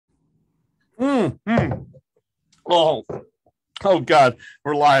Oh, oh God,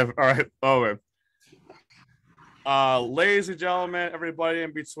 we're live. All right. Oh, ladies and gentlemen, everybody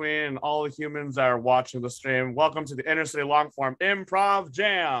in between, and all the humans that are watching the stream, welcome to the InterCity Long Form Improv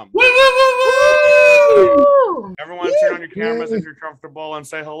Jam. Woo, woo, woo, woo! Everyone, turn on your cameras if you're comfortable and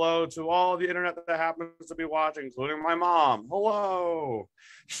say hello to all the internet that happens to be watching, including my mom. Hello.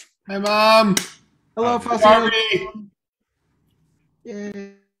 Hi, Mom. Hello, Barbie.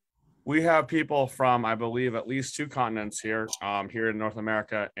 Yay. We have people from, I believe, at least 2 continents here, here in North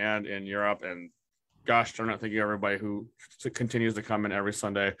America and in Europe. And gosh darn it, thank you everybody who continues to come in every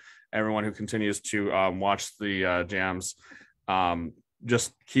Sunday, everyone who continues to watch the jams.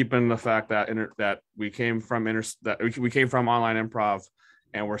 Just keeping the fact that we came from online improv,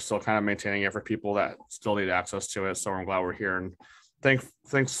 and we're still kind of maintaining it for people that still need access to it. So I'm glad we're here, and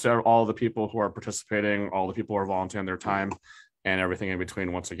thanks to all the people who are participating, all the people who are volunteering their time, and everything in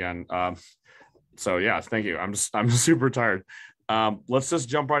between once again. So yeah, thank you. I'm super tired. Let's just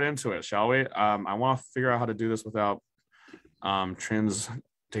jump right into it, shall we? I want to figure out how to do this without Trins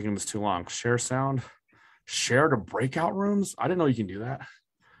taking this too long. Share sound, share to breakout rooms. I didn't know you can do that.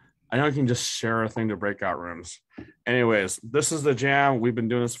 I know you can just share a thing to breakout rooms. Anyways, this is the jam. We've been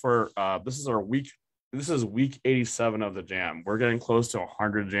doing this for this is week 87 of the jam. We're getting close to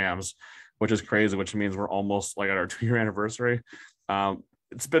 100 jams, which is crazy, which means we're almost like at our 2-year anniversary.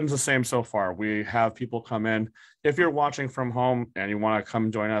 It's been the same so far. We have people come in. If you're watching from home and you want to come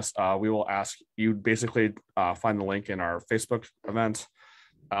join us, we will ask you basically find the link in our Facebook event.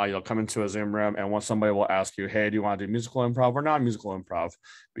 You'll come into a Zoom room, and somebody will ask you, hey, do you want to do musical improv or non-musical improv?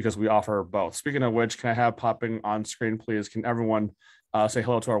 Because we offer both. Speaking of which, can I have popping on screen, please? Can everyone say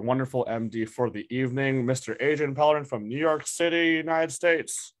hello to our wonderful MD for the evening, Mr. Adrian Pellerin from New York City, United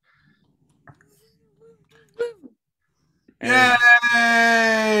States. Yay!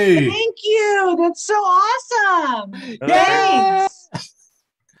 Thank you. That's so awesome. Thanks.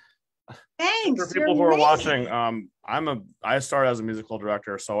 Thanks. For people who are watching, I started as a musical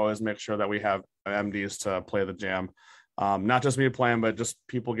director, so I always make sure that we have MDs to play the jam. Not just me playing, but just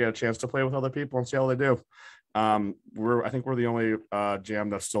people get a chance to play with other people and see how they do. I think we're the only jam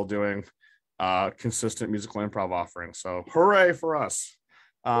that's still doing consistent musical improv offerings. So hooray for us.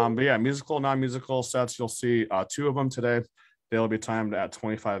 But yeah, musical, non-musical sets, you'll see 2 of them today. They'll be timed at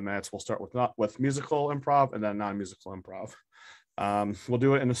 25 minutes. We'll start with musical improv and then non-musical improv. We'll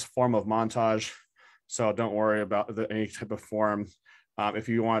do it in this form of montage, so don't worry about any type of form. If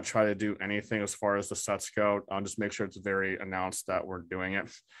you want to try to do anything as far as the sets go, just make sure it's very announced that we're doing it.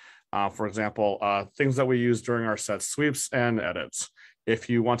 For example, things that we use during our sets: sweeps and edits. If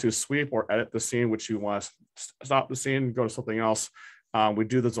you want to sweep or edit the scene, which you want to stop the scene, go to something else, we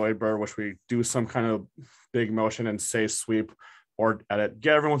do the Zoidberg, which we do some kind of big motion and say sweep or edit,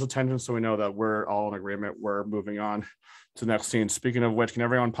 get everyone's attention so we know that we're all in agreement. We're moving on to the next scene. Speaking of which, can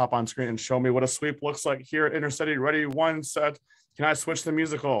everyone pop on screen and show me what a sweep looks like here at InterCity? Ready, 1, set. Can I switch the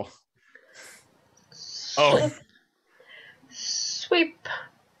musical? Oh. Sweep.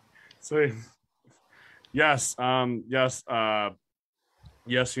 Sweep. Yes.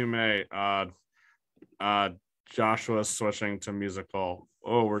 Yes, you may. Joshua's switching to musical.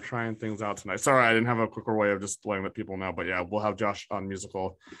 Oh, we're trying things out tonight. Sorry, I didn't have a quicker way of just letting the people know. But yeah, we'll have Josh on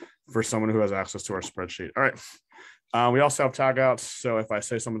musical for someone who has access to our spreadsheet. All right. We also have tag outs. So if I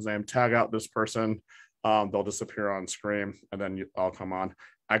say someone's name, tag out this person, they'll disappear on screen, and then I'll come on.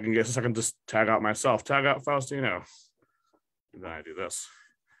 I can just tag out myself. Tag out Faustino. And then I do this.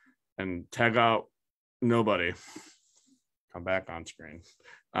 And tag out nobody. Come back on screen.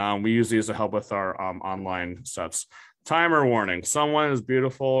 We use these to help with our online sets. Timer warning: someone is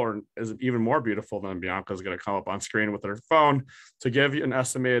beautiful or is even more beautiful than Bianca is going to come up on screen with her phone to give you an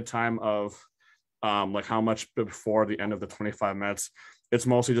estimated time of like how much before the end of the 25 minutes. It's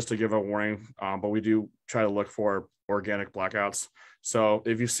mostly just to give a warning, but we do try to look for organic blackouts. So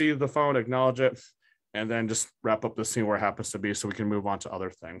if you see the phone, acknowledge it, and then just wrap up the scene where it happens to be so we can move on to other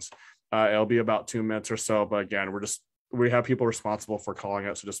things. It'll be about 2 minutes or so, but again, we have people responsible for calling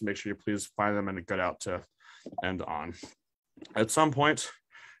it, so just make sure you please find them and get out to end on. At some point,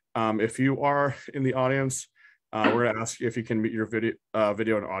 if you are in the audience, we're going to ask you if you can mute your video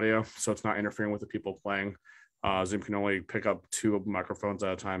and audio so it's not interfering with the people playing. Zoom can only pick up 2 microphones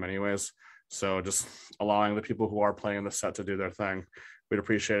at a time anyways, so just allowing the people who are playing the set to do their thing. We'd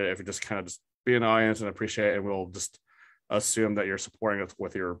appreciate it if you just kind of just be an audience and appreciate it, and we'll just assume that you're supporting us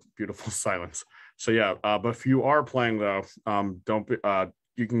with your beautiful silence. So yeah, but if you are playing though,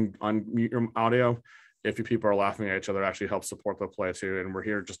 you can unmute your audio. If you people are laughing at each other, it actually helps support the play too. And we're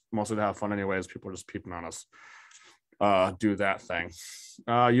here just mostly to have fun anyways. People are just peeping on us. do that thing.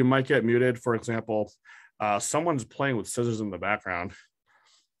 You might get muted. For example, someone's playing with scissors in the background,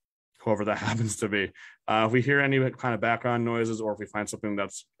 whoever that happens to be. If we hear any kind of background noises, or if we find something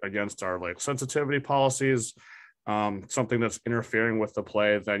that's against our like sensitivity policies, something that's interfering with the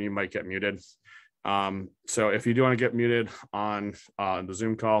play, then you might get muted. So if you do want to get muted on the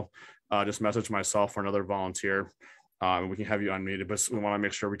Zoom call, just message myself or another volunteer. We can have you unmuted, but we want to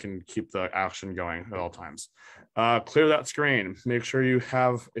make sure we can keep the action going at all times. Clear that screen. Make sure you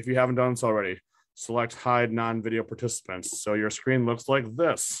have, if you haven't done this already, select hide non-video participants. So your screen looks like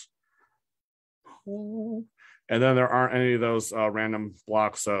this. And then there aren't any of those random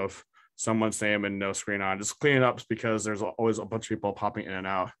blocks of someone's name and no screen on. Just clean it up because there's always a bunch of people popping in and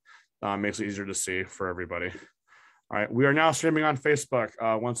out. Makes it easier to see for everybody. All right, we are now streaming on Facebook.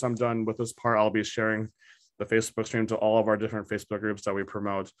 Once I'm done with this part, I'll be sharing the Facebook stream to all of our different Facebook groups that we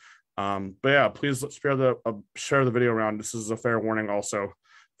promote. But yeah, please share the video around. This is a fair warning also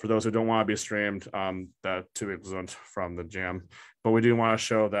for those who don't want to be streamed, that to be exempt from the jam. But we do want to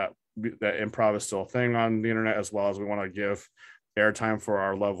show that improv is still a thing on the internet, as well as we want to give airtime for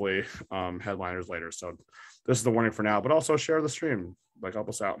our lovely headliners later. So this is the warning for now, but also share the stream, like help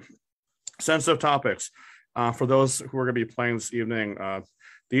us out. Sensitive topics. For those who are going to be playing this evening,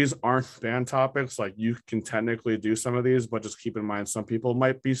 these aren't banned topics. Like, you can technically do some of these, but just keep in mind some people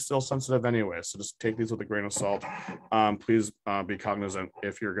might be still sensitive anyway. So just take these with a grain of salt. Please be cognizant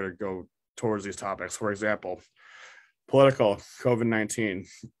if you're going to go towards these topics. For example, political, COVID-19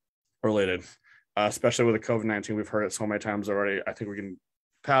 related, especially with the COVID-19. We've heard it so many times already. I think we can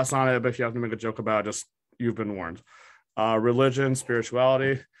pass on it, but if you have to make a joke about it, just, you've been warned. Religion,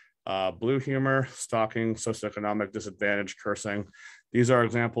 spirituality, blue humor, stalking, socioeconomic disadvantage, cursing. These are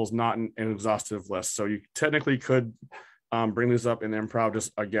examples, not an exhaustive list. So you technically could bring these up in improv.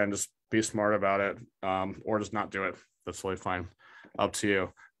 Just be smart about it, or just not do it. That's totally fine. Up to you.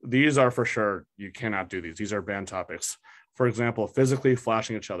 These are for sure, you cannot do these. These are banned topics. For example, physically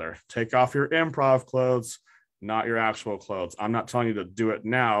flashing each other. Take off your improv clothes, not your actual clothes. I'm not telling you to do it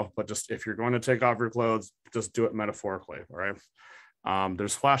now, but just if you're going to take off your clothes, just do it metaphorically, all right?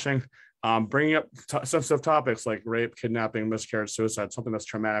 There's flashing. Bringing up sensitive topics like rape, kidnapping, miscarriage, suicide, something that's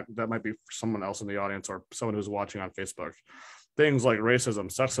traumatic, that might be for someone else in the audience or someone who's watching on Facebook. Things like racism,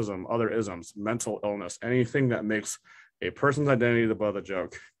 sexism, other isms, mental illness, anything that makes a person's identity the butt of the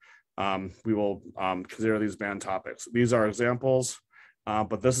joke. We will consider these banned topics. These are examples,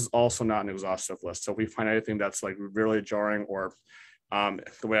 but this is also not an exhaustive list. So if we find anything that's like really jarring, or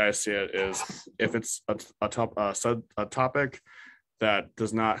the way I see it is, if it's a topic that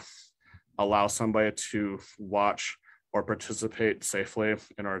does not allow somebody to watch or participate safely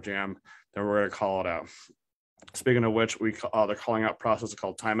in our jam, then we're going to call it out. Speaking of which, the calling out process is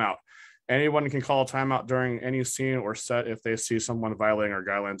called timeout. Anyone can call a timeout during any scene or set if they see someone violating our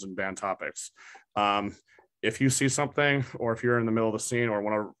guidelines and banned topics. If you see something, or if you're in the middle of the scene, or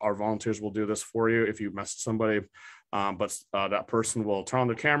one of our volunteers will do this for you if you message somebody, but that person will turn on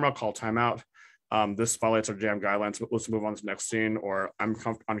the camera, call timeout. This violates our jam guidelines. Let's move on to the next scene, or I'm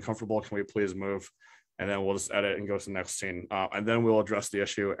uncomfortable, can we please move? And then we'll just edit and go to the next scene. And then we'll address the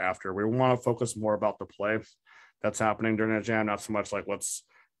issue after. We want to focus more about the play that's happening during the jam, not so much like let's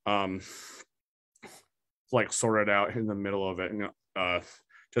like sort it out in the middle of it.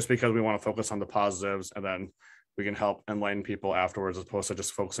 Just because we want to focus on the positives, and then we can help enlighten people afterwards, as opposed to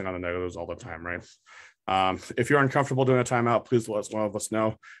just focusing on the negatives all the time, right? If you're uncomfortable doing a timeout, please let one of us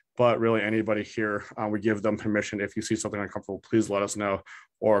know. But really, anybody here, we give them permission. If you see something uncomfortable, please let us know,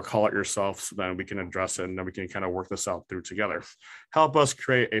 or call it yourself, so then we can address it, and then we can kind of work this out through together. Help us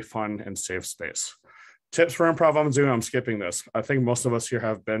create a fun and safe space. Tips for improv on Zoom. I'm skipping this. I think most of us here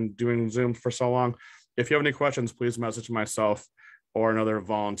have been doing Zoom for so long. If you have any questions, please message myself or another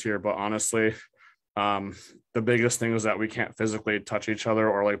volunteer. But honestly, the biggest thing is that we can't physically touch each other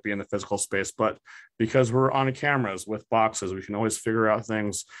or like be in the physical space, but because we're on cameras with boxes, we can always figure out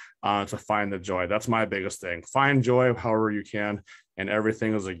things to find the joy. That's my biggest thing. Find joy however you can, and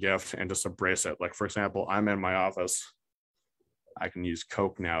everything is a gift, and just embrace it. Like, for example, I'm in my office. I can use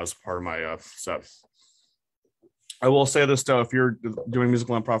Coke now as part of my set. I will say this though, if you're doing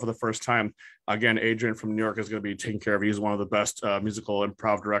musical improv for the first time, again, Adrian from New York is going to be taking care of you. He's one of the best musical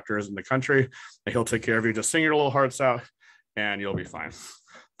improv directors in the country, and he'll take care of you. Just sing your little hearts out and you'll be fine.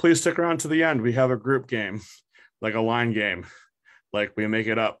 Please stick around to the end. We have a group game, like a line game. Like, we make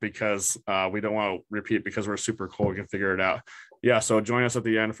it up because we don't want to repeat, because we're super cool. We can figure it out. Yeah, so join us at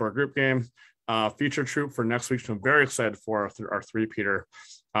the end for a group game. Feature troop for next week, so I'm very excited for our three-peater.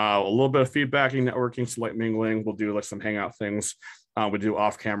 A little bit of feedbacking, networking, some light mingling. We'll do like some hangout things we do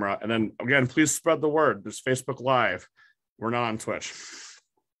off camera. And then again, please spread the word. There's Facebook Live. We're not on Twitch.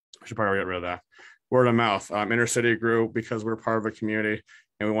 I should probably get rid of that. Word of mouth. InterCity grew because we're part of a community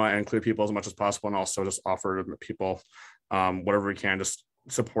and we want to include people as much as possible, and also just offer people whatever we can, just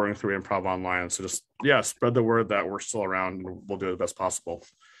supporting through improv online. So just, spread the word that we're still around, and we'll do the best possible.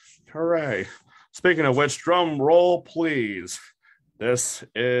 Hooray. Speaking of which, drum roll, please. This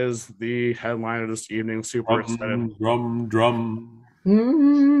is the headline of this evening. Super excited. Drum.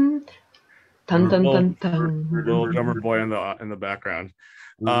 Dun dun dun dun. Little drummer boy in the background.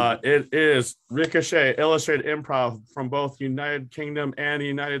 It is Ricochet Illustrated Improv from both United Kingdom and the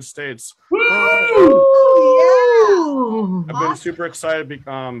United States. Ooh, I've been super excited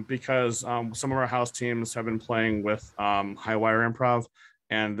because some of our house teams have been playing with High Wire Improv,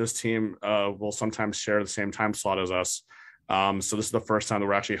 and this team will sometimes share the same time slot as us. So this is the first time that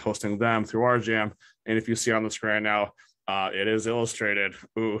we're actually hosting them through our jam. And if you see on the screen now, it is illustrated.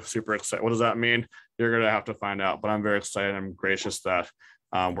 Ooh, super excited. What does that mean? You're going to have to find out. But I'm very excited. I'm gracious that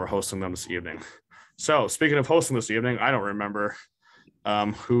we're hosting them this evening. So speaking of hosting this evening, I don't remember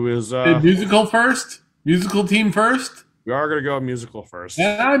who is... musical first? Musical team first? We are going to go musical first.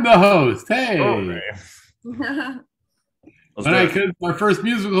 And I'm the host. Hey. Okay. Our first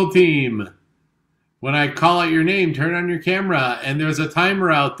musical team. When I call out your name, turn on your camera, and there's a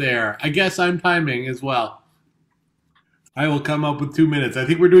timer out there. I guess I'm timing as well. I will come up with 2 minutes. I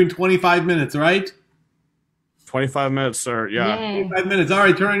think we're doing 25 minutes, right? 25 minutes, sir. Yeah. 25 minutes. All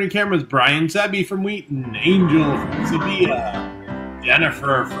right, turn on your cameras. Brian Sebi from Wheaton, Angel from Sevilla,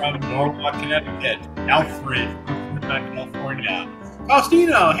 Jennifer from Norwalk, Connecticut, Alfred from California,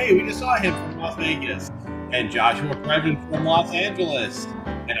 Faustino, hey, we just saw him from Las Vegas, and Joshua Previn from Los Angeles.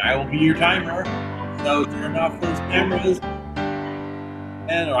 And I will be your timer. So turn off those cameras,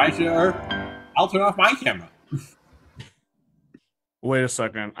 and I'll turn off my camera. Wait a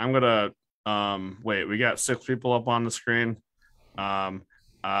second. I'm gonna wait. We got 6 people up on the screen.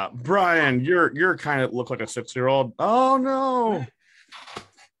 Brian, you're kind of look like a 6-year-old. Oh no!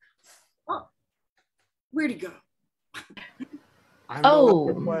 Oh, where'd he go? I'm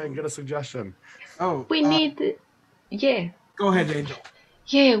gonna play and get a suggestion. Oh, We need, yeah. Go ahead, Angel.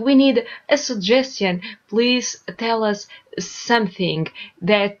 Yeah, we need a suggestion. Please tell us something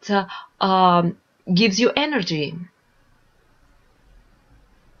that gives you energy.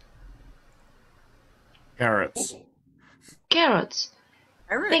 Carrots. Carrots.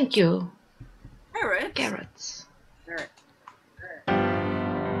 Carrot. Thank you. Carrot. Carrots. Carrot.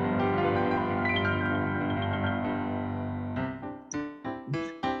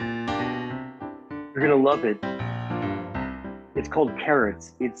 You're gonna love it. It's called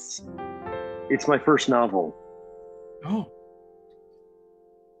Carrots. It's my first novel. Oh,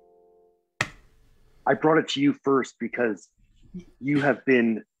 I brought it to you first because you have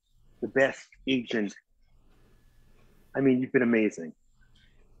been the best agent. I mean, you've been amazing.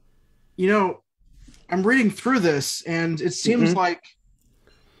 You know, I'm reading through this, and it seems like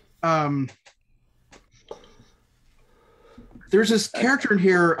there's this character in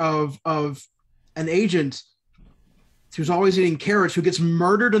here of an agent who's always eating carrots who gets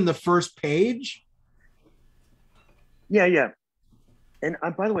murdered in the first page. Yeah. And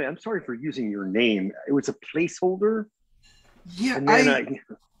by the way, I'm sorry for using your name. It was a placeholder. Yeah, And then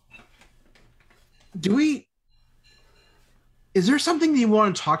is there something that you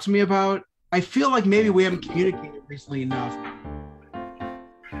want to talk to me about? I feel like maybe we haven't communicated recently enough.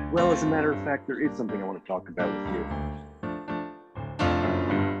 Well, as a matter of fact, there is something I want to talk about with you.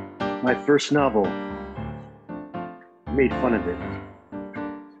 My first novel. I made fun of it.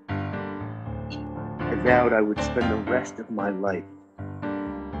 I vowed I would spend the rest of my life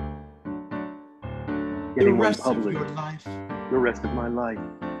getting one published. Of your life. The rest of my life.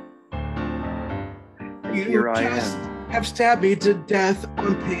 And You here I just am, have stabbed me to death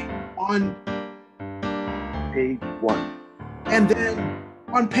on page 1. and then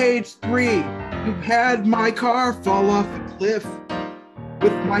on page 3, you had my car fall off a cliff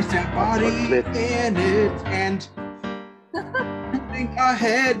with my sad body in it, and moving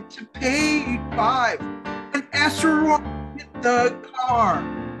ahead to page 5, an asteroid hit the car.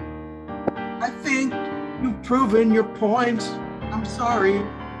 I think you've proven your point. I'm sorry.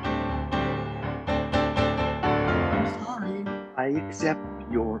 I accept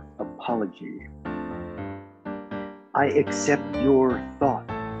your apology. I accept your thought.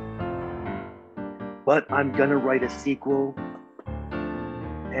 But I'm gonna write a sequel,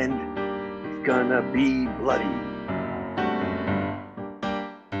 and it's gonna be bloody.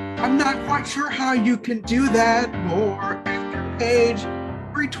 I'm not quite sure how you can do that more after page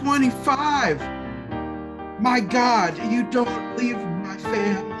 325. My God, you don't leave my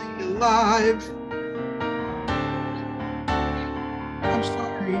family alive. I'm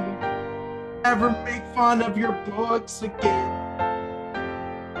sorry. Never make fun of your books again.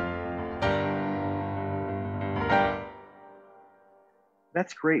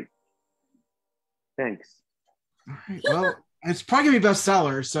 That's great. Thanks. All right. Well, it's probably gonna be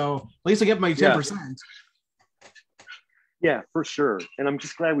bestseller, so at least I get my 10%. Yeah, for sure. And I'm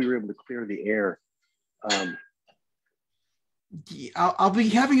just glad we were able to clear the air. I'll be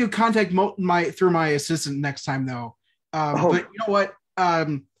having you contact through my assistant next time, though. But you know what?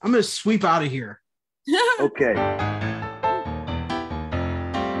 I'm gonna sweep out of here. Okay.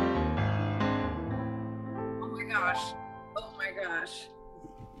 Oh my gosh. Oh my gosh.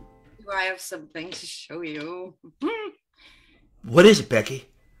 Do I have something to show you? What is it, Becky?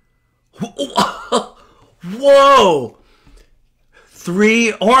 Whoa!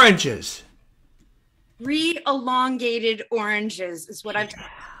 3 oranges. 3 elongated oranges is what I've done.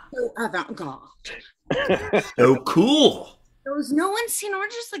 So avant-garde. So cool. No one's seen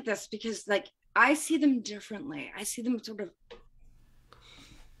oranges like this because, like, I see them differently. I see them sort of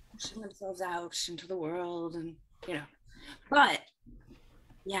pushing themselves out into the world, and But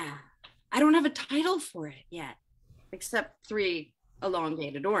yeah, I don't have a title for it yet, except 3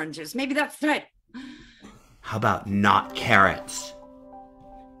 elongated oranges. Maybe that's the title. How about not carrots?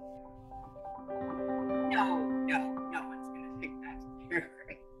 No one's gonna think that's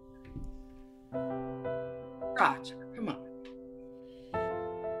very. Roger, come on.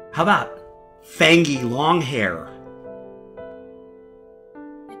 How about fangy long hair?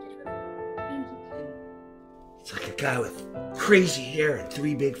 It's like a guy with crazy hair and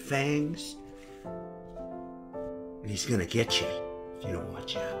 3 big fangs. And he's gonna get you if you don't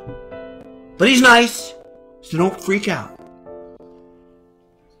watch out. But he's nice, so don't freak out.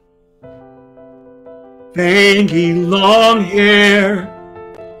 Fangy long hair.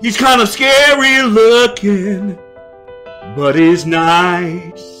 He's kind of scary looking, but he's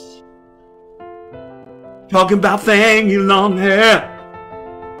nice. Talking about fangy long hair.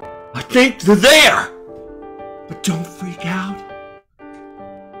 I think they're there, but don't freak out.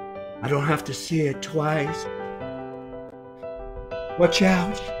 I don't have to say it twice. Watch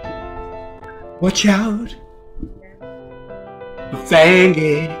out. Watch out. The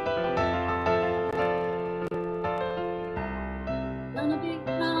fangy. Gonna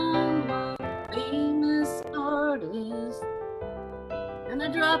become a famous artist. Gonna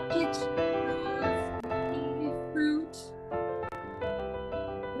draw pictures of fruit.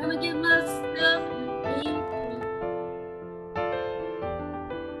 Gonna give myself a paper.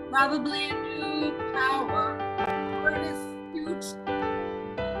 Probably a new power for this suit.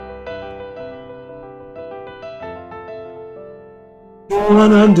 No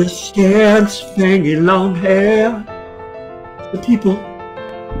one understands fangy long hair. The people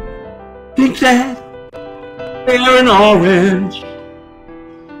think that they're an orange.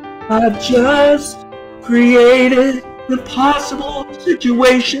 I've just created an impossible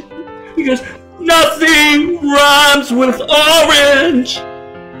situation because nothing rhymes with orange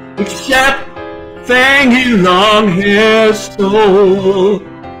except fangy long hair. So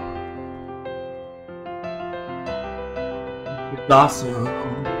it's awesome.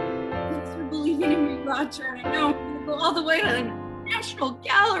 Thanks for believing in me, Roger. I know I'm gonna go all the way to the National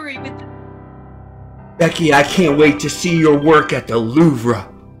Gallery with Becky, I can't wait to see your work at the Louvre.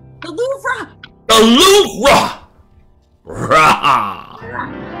 the Louvre. The Louvre! Rah!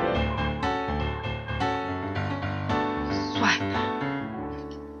 Swipe.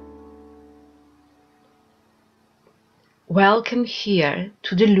 Welcome here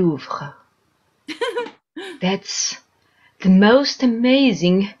to the Louvre. That's the most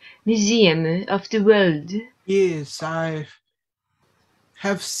amazing museum of the world. Yes, I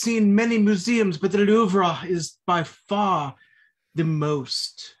have seen many museums, but the Louvre is by far the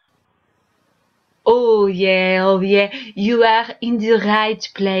most. Oh yeah, you are in the right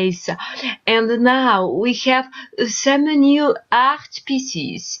place. And now we have some new art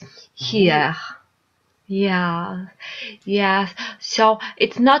pieces here. Yeah. So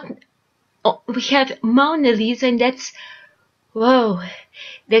it's not. Oh, we have Mona Lisa, and that's. Whoa.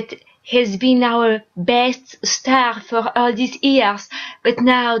 That has been our best star for all these years. But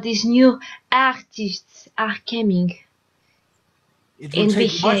now these new artists are coming. It will And we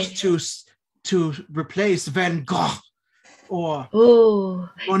take much have- to replace Van Gogh or Oh,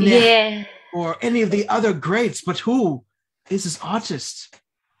 Monet yeah. or any of the other greats, but who is this artist?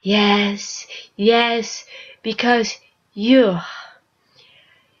 Yes, because you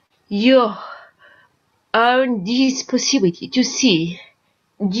own this possibility to see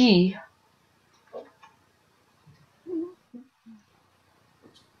the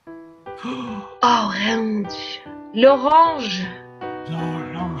Orange. L'orange.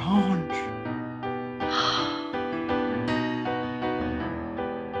 L'orange.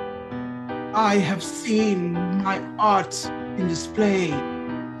 I have seen my art in display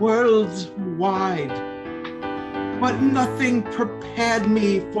worldwide, but nothing prepared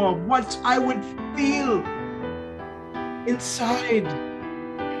me for what I would feel inside.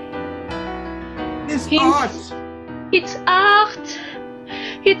 This art. It's art.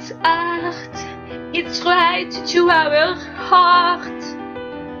 It's art. It's right to our heart.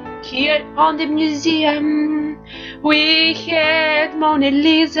 Here on the museum, we had Mona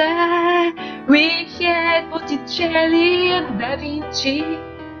Lisa, we had Botticelli and Da Vinci.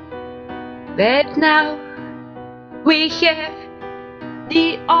 But now we have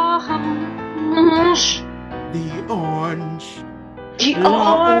the orange. The orange. The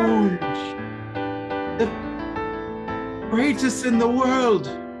orange. The greatest in the world.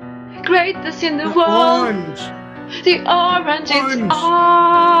 Greatest in the The world. orange. The orange is Orange.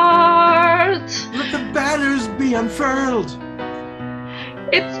 art. Let the banners be unfurled.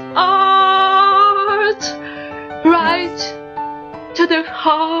 It's art. Right to the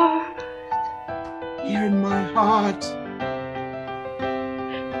heart. Here in my heart.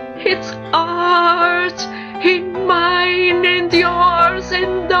 It's art in mine and yours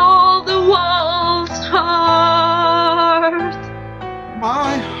and all the world's heart.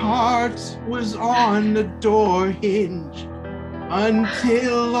 My heart was on the door hinge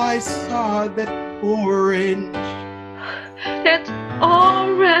until I saw that orange. That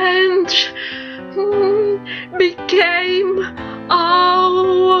orange became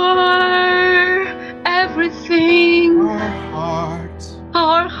our everything.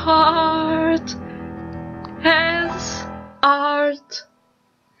 Our heart has art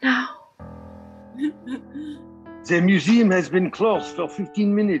now. The museum has been closed for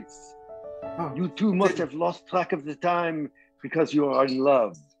 15 minutes. Oh. You two must have lost track of the time because you are in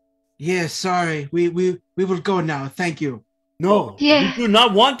love. Yes, sorry. We will go now. Thank you. No, Yeah. we do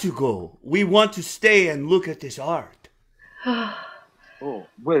not want to go. We want to stay and look at this art. Oh,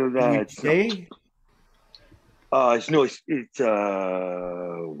 well, Can we it's stay?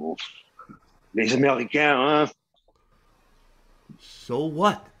 les Américains, hein? So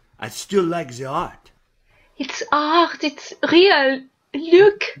what? I still like the art. It's art. It's real.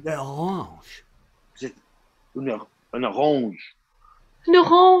 Look, The orange. C'est an orange. an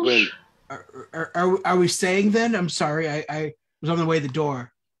orange. Well, Are we staying then? I'm sorry. I was on the way to the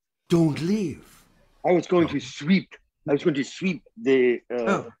door. Don't leave. I was going to sweep. I was going to sweep the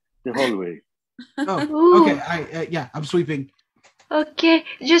hallway. Oh, Ooh. okay. Yeah, I'm sweeping. Okay,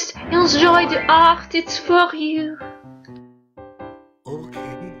 just enjoy the art. It's for you.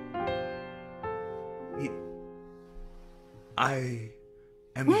 Okay. I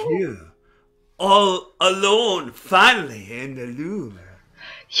am here, all alone, finally, in the Louvre.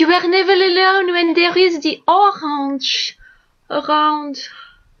 You are never alone when there is the orange around.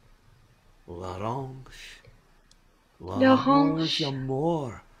 L'orange. L'orange.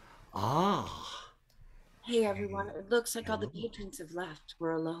 Amour. Ah. Hey everyone, it looks like all the patrons have left.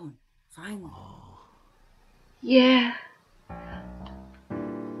 We're alone. Finally. Yeah.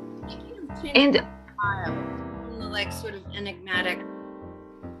 And Like sort of enigmatic.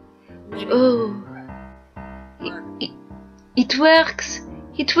 Maybe oh, it works.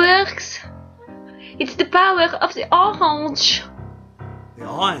 It works. It's the power of the orange. The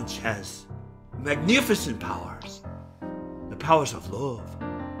orange has magnificent powers. The powers of love.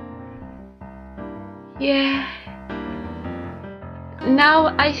 Yeah. Now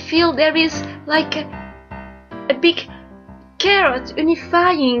I feel there is like a big carrot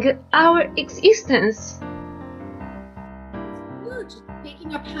unifying our existence. huge,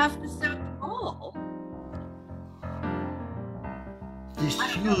 taking up half the South Wall. This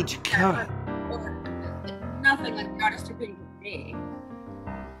huge carrot. Nothing like the artist who painted me.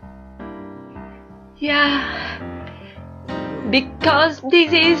 Yeah. Because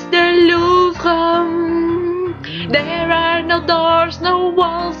this is the Louvre. There are no doors, no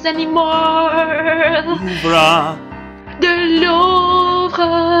walls anymore. Louvre. The Louvre,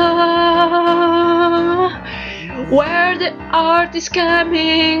 where the art is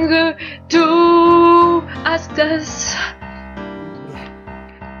coming to ask us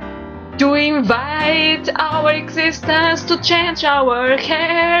to invite our existence, to change our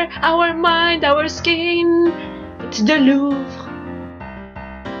hair, our mind, our skin. It's the Louvre.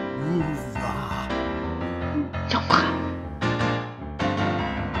 Louvre.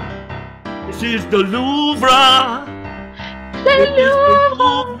 This is the Louvre. The It is the Louvre.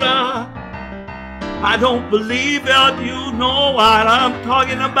 Louvre. I don't believe it. You know what I'm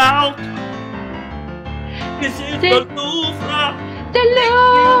talking about. This is the Louvre. The Make me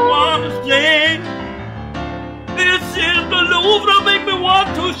Louvre. wanna sing. This is the Louvre. Make me want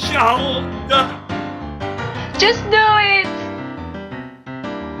to shout. Just do it.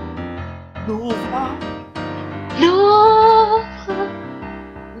 Louvre. Louvre.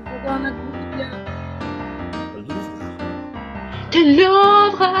 The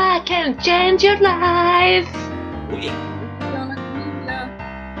Louvre can change your life.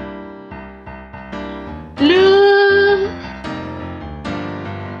 Louvre.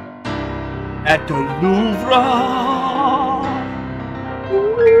 At the Louvre.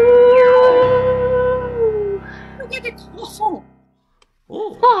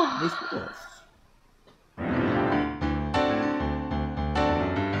 Oh, this was.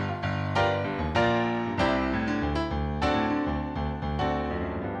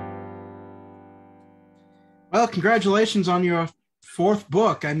 Well, congratulations on your 4th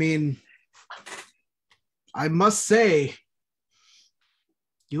book. I mean, I must say,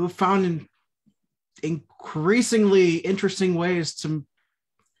 you have found increasingly interesting ways to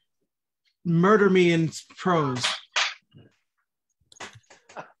murder me in prose.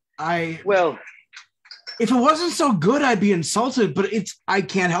 Well, if it wasn't so good, I'd be insulted, but I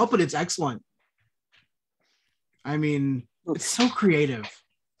can't help it. It's excellent. I mean, it's so creative.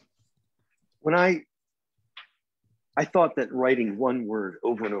 when I thought that writing one word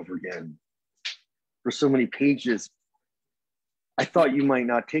over and over again for so many pages, I thought you might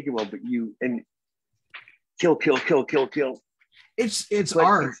not take it well, but kill. It's But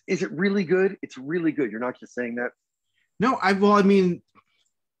art. Is it really good? It's really good. You're not just saying that. No, I mean,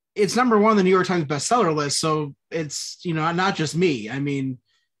 it's number 1 on the New York Times bestseller list, so it's, not just me. I mean,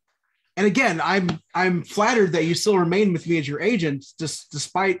 and again, I'm flattered that you still remain with me as your agent,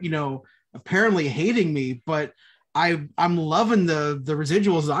 despite apparently hating me. But I'm loving the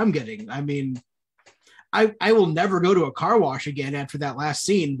residuals that I'm getting. I mean, I will never go to a car wash again after that last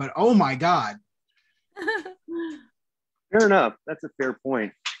scene. But oh my God. Fair enough. That's a fair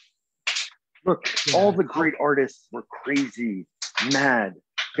point. Look, all the great artists were crazy, mad.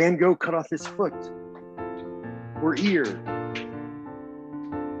 Van Gogh cut off his foot or ear.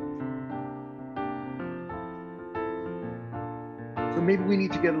 So maybe we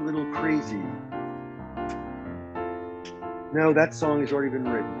need to get a little crazy. No, that song has already been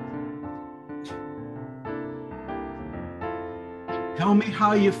written. Tell me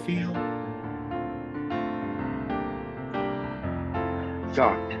how you feel.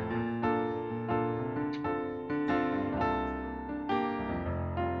 Shocked.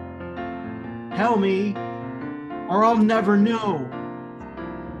 Tell me, or I'll never know.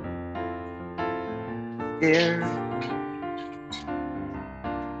 Scared.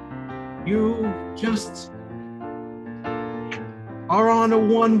 You just are on a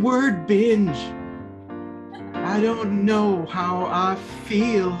one-word binge. I don't know how I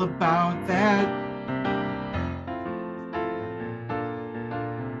feel about that.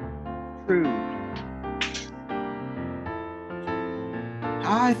 True.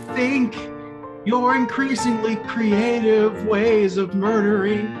 I think your increasingly creative ways of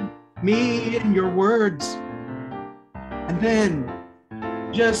murdering me and your words. And then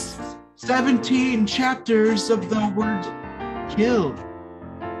just 17 chapters of the word kill.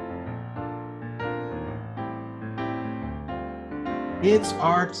 It's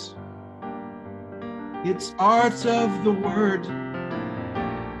art. It's art of the word.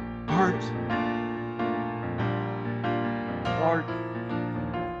 Art. Art.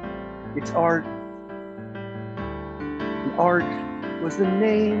 It's art. And art was the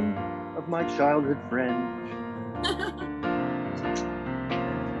name of my childhood friend.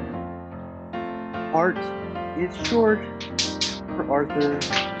 Art is short for Arthur.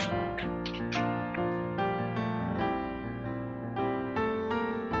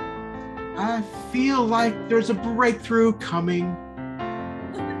 I feel like there's a breakthrough coming.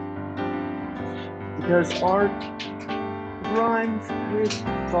 Because art rhymes with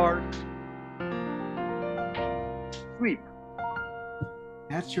fart. Sweet.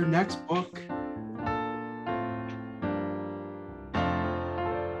 That's your next book.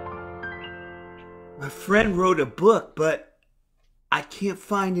 My friend wrote a book, but I can't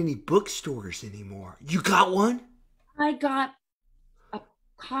find any bookstores anymore. You got one? I got a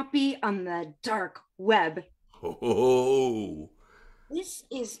copy on the dark web. Oh. This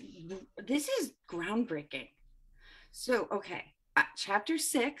is groundbreaking. So, okay, chapter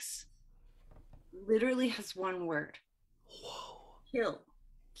 6 literally has one word. Whoa. Kill.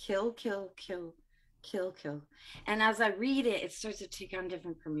 Kill, kill, kill, kill, kill. And as I read it, it starts to take on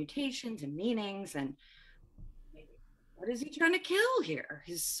different permutations and meanings. And what is he trying to kill here?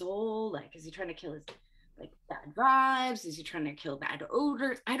 His soul? Like, is he trying to kill his like bad vibes? Is he trying to kill bad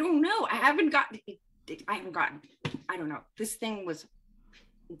odors? I don't know. I haven't gotten. I don't know. This thing was.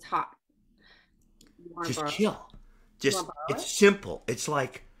 It's hot. Just kill. Just it's simple. It's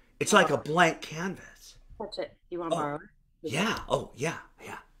like a blank canvas. Touch it. You want to borrow it? Yeah. Oh yeah.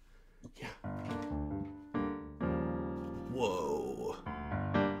 Whoa.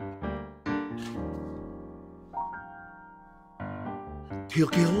 Kill.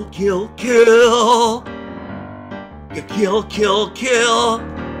 Kill.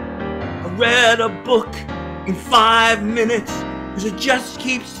 I read a book in 5 minutes because it just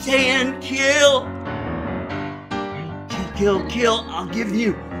keeps saying kill. Kill. I'll give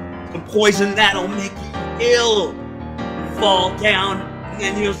you some poison that'll make you ill. Fall down and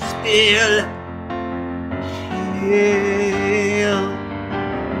then you'll spill. Kill.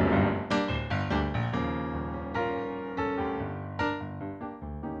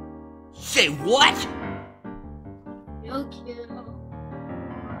 Say what? Kill.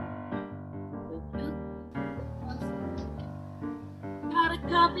 Got a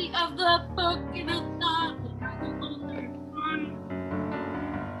copy of the book and I thought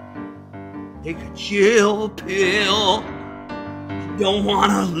Take a chill pill. You don't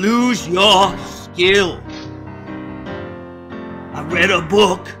wanna lose your skill. I read a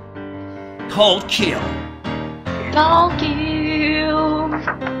book called Kill. Don't kill.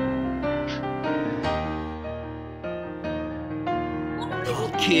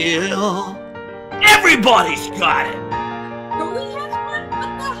 Called Kill. Everybody's got it. Don't we have one?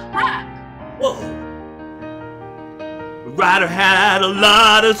 What the heck? Whoa. The writer had a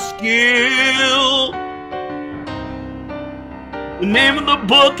lot of skill. The name of the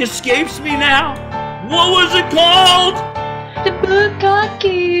book escapes me now. What was it called? The book I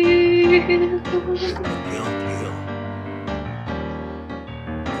killed. Kill.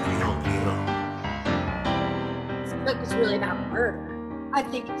 This book is really about murder. I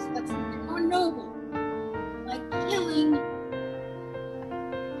think that's something more noble, like killing.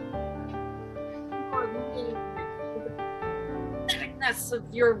 The patheticness of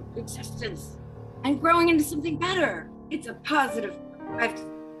your existence and growing into something better. It's a positive.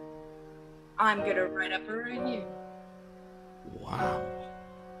 I'm gonna write up a review. Wow.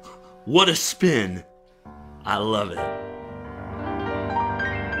 What a spin. I love it.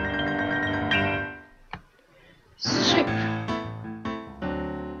 Ship.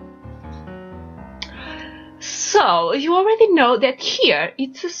 So, you already know that here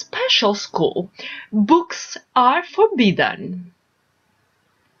it's a special school. Books are forbidden.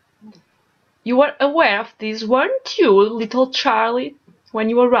 You were aware of this, weren't you, little Charlie, when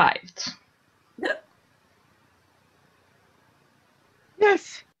you arrived?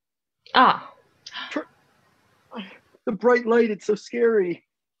 Yes. Ah. The bright light, it's so scary.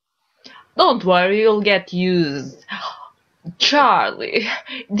 Don't worry, you'll get used. Charlie,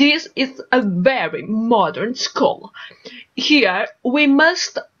 this is a very modern school. Here, we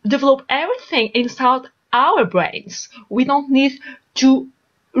must develop everything inside our brains. We don't need to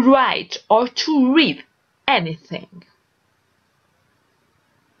write or to read anything.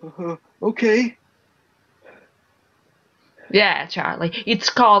 Okay. Yeah, Charlie, it's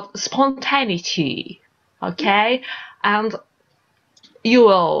called spontaneity, okay? And you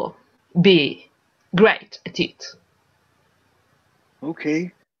will be great at it.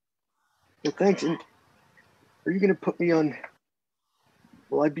 Okay. Well, thanks. And are you going to put me on?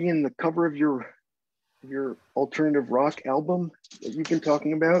 Will I be in the cover of your alternative rock album that you've been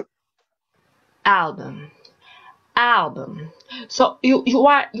talking about? Album. So you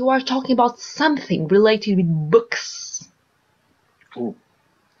are talking about something related with books. Oh.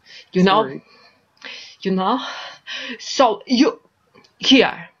 You know. Sorry. You know. So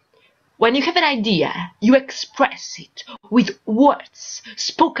here. When you have an idea, you express it with words,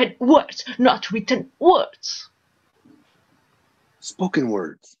 spoken words, not written words. Spoken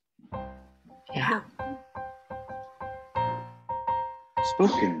words. Yeah.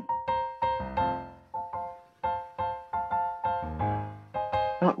 Spoken.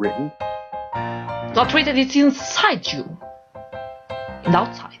 Not written. Not written, it's inside you. And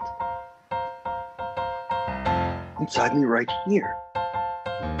outside. Inside me right here.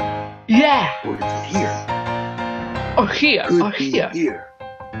 Yeah. Or is it here? Or here. Could Or be here. here.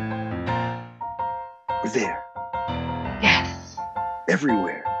 Or there. Yes.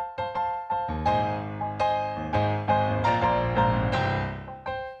 Everywhere.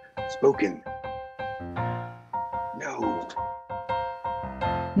 Spoken. No.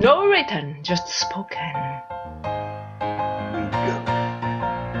 No written, just spoken. Go.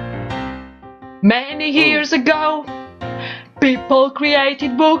 Many years ago, people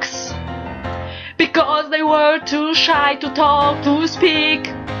created books. because they were too shy to talk, to speak.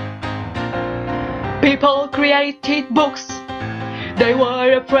 People created books they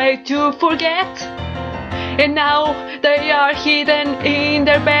were afraid to forget, and now they are hidden in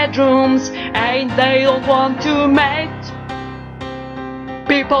their bedrooms and they don't want to meet.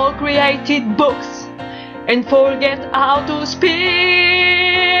 People created books and forget how to speak.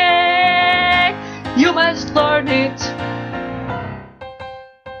 You must learn it.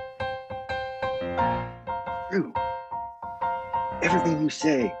 True. Everything you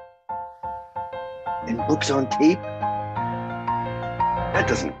say. And books on tape? That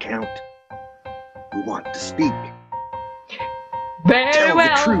doesn't count. We want to speak. Very Tell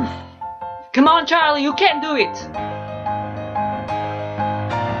well. the truth. Come on, Charlie, you can do it.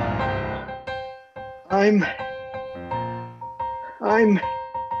 I'm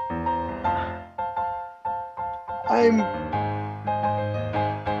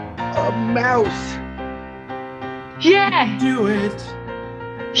a mouse. Yeah, Do it.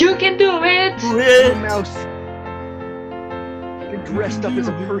 you can do it. I'm a mouse. Been dressed up as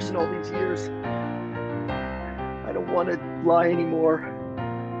a person all these years. I don't want to lie anymore.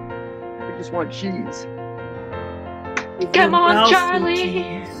 I just want cheese. Come on, Mouse and Charlie.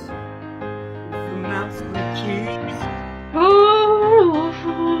 cheese. The mouse and cheese. Ooh.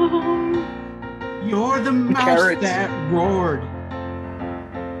 You're the mouse carrots. that roared.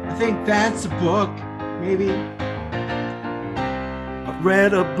 I think that's a book, maybe. I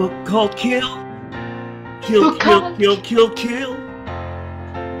read a book called Kill. Kill, Book kill, called- kill, kill, kill.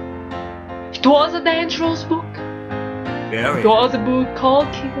 It was a dangerous book. Very. It was a book called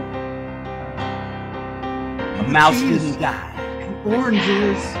Kill. A mouse Cheese didn't die. and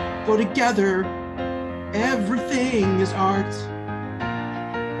oranges go together. Everything is art.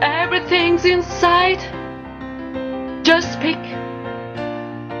 Everything's inside. Just speak.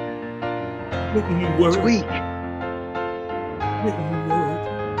 Written word. Squeak. Written word.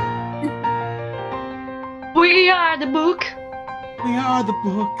 We are the book. We are the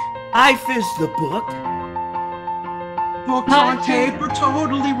book. Life is the book. Books on tape are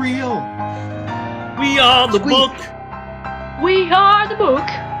totally real. We are the Squeak. book. We are the book.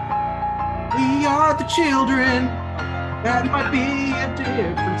 We are the children. That might be a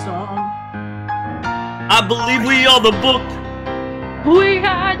different song. I believe we are the book. We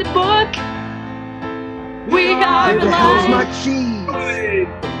are the book. We are Where the the hell's my light. cheese?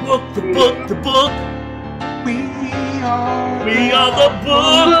 The book, the book, the book. We are. We are the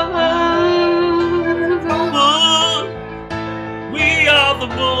book. Book. We are the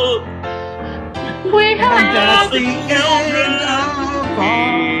book. We And are that's the the children. end of We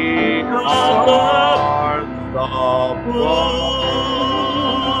our are the book.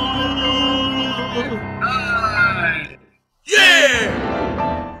 Yeah!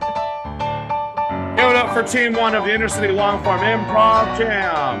 Give it up for Team 1 of the InterCity Longform Improv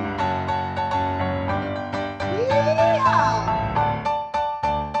Jam.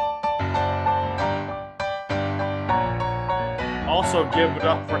 Also, give it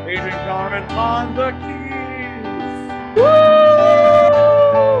up for Adrian Kellerman on the keys.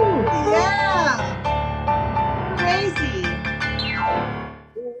 Yeah. Crazy.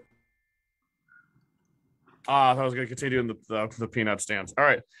 I thought I was going to continue in the peanut stance. All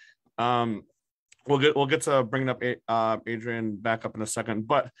right. We'll get to bringing up Adrian back up in a second,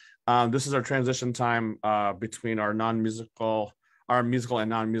 but this is our transition time between our musical and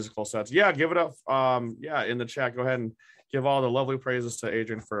non-musical sets. Yeah, give it up. In the chat, go ahead and give all the lovely praises to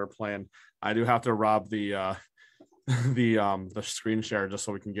Adrian for playing. I do have to rob the screen share just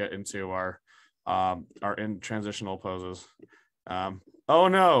so we can get into our in transitional poses. Oh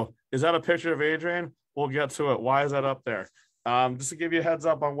no, is that a picture of Adrian? We'll get to it. Why is that up there? Just to give you a heads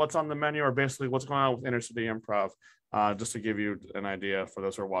up on what's on the menu, or basically what's going on with InterCity Improv, just to give you an idea for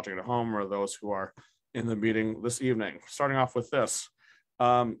those who are watching at home or those who are in the meeting this evening. Starting off with this,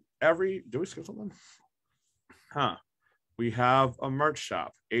 do we skip something? We have a merch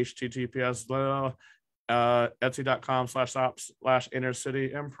shop, https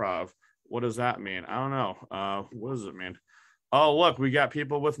etsy.com/shop/InterCity Improv. What does that mean? I don't know. What does it mean? Oh, look, we got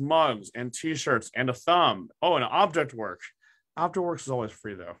people with mugs and t-shirts and a thumb. Oh, and object work. Object Works is always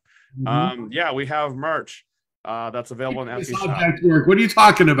free though. Mm-hmm. We have merch that's available in Etsy This shop. object work. What are you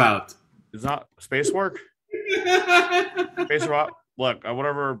talking about? It's not space work. Space rock. Look,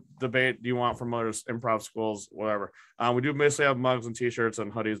 whatever debate you want from others, improv schools, whatever. We do basically have mugs and t-shirts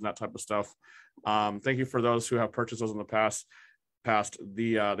and hoodies and that type of stuff. Thank you for those who have purchased those in the past.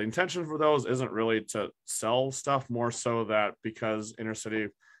 The intention for those isn't really to sell stuff, more so that because InterCity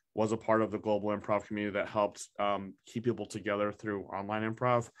was a part of the global improv community that helped keep people together through online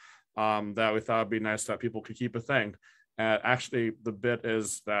improv. that we thought it'd be nice that people could keep a thing. And actually, the bit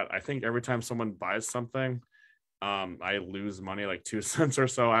is that I think every time someone buys something, I lose money, like 2 cents or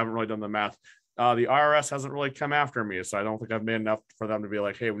so. I haven't really done the math. The IRS hasn't really come after me, so I don't think I've made enough for them to be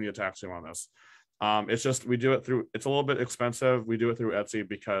like, hey, we need to tax you on this. It's just we do it through. It's a little bit expensive. We do it through Etsy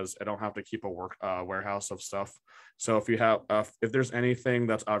because I don't have to keep a warehouse of stuff. So if you have, if there's anything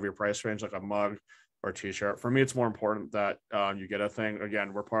that's out of your price range, like a mug or a T-shirt, for me, it's more important that you get a thing.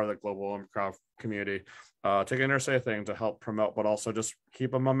 Again, we're part of the global improv community. Take an InterCity thing to help promote, but also just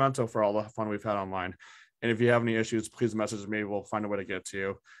keep a memento for all the fun we've had online. And if you have any issues, please message me. We'll find a way to get to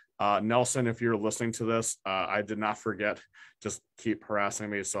you. Nelson, if you're listening to this, I did not forget. Just keep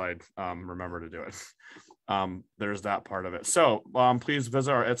harassing me so I remember to do it. There's that part of it. So please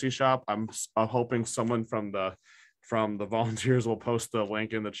visit our Etsy shop. I'm hoping someone from the volunteers will post the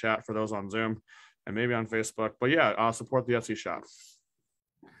link in the chat for those on Zoom and maybe on Facebook. But yeah, support the Etsy shop.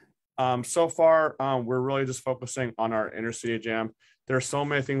 So far, we're really just focusing on our InterCity Jam. There are so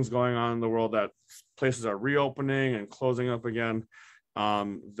many things going on in the world that places are reopening and closing up again,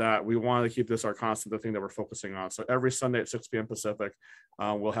 that we want to keep this our constant, the thing that we're focusing on. So every Sunday at 6 p.m. Pacific,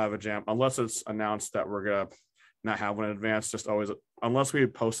 we'll have a jam, unless it's announced that we're going to not have one in advance, just always, unless we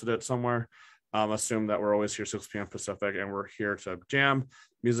posted it somewhere, assume that we're always here 6 p.m. Pacific, and we're here to jam,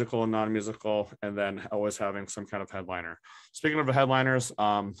 musical and non-musical, and then always having some kind of headliner. Speaking of the headliners,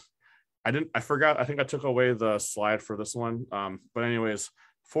 I forgot, I think I took away the slide for this one. But anyways,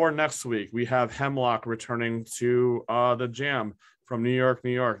 for next week, we have Hemlock returning to the jam from New York,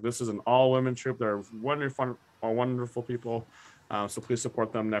 New York. This is an all-women troupe. They're wonderful people. So please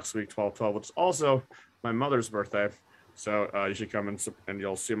support them next week, 12/12, which is also my mother's birthday. So you should come and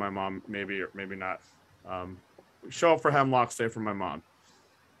you'll see my mom, maybe or maybe not. Show up for Hemlock, stay for my mom.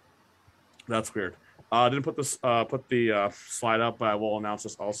 That's weird. I didn't put the slide up, but I will announce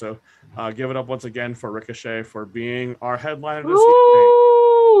this also. Give it up once again for Ricochet for being our headliner this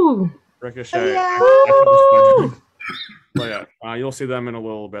evening. Ricochet. But yeah, you'll see them in a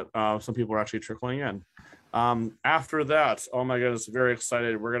little bit. Some people are actually trickling in. After that, oh my goodness, very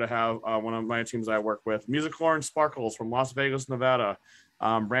excited. We're gonna have one of my teams I work with, Musical Orange Sparkles from Las Vegas, Nevada.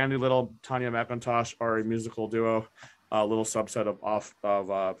 Brandy Little, Tanya McIntosh are a musical duo, a little subset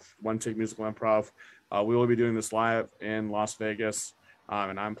of One Take Musical Improv. We will be doing this live in Las Vegas,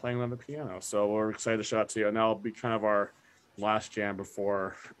 and I'm playing on the piano. So we're excited to show it to you, and that'll be kind of our last jam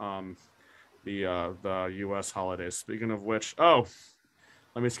before the U.S. holidays. Speaking of which, let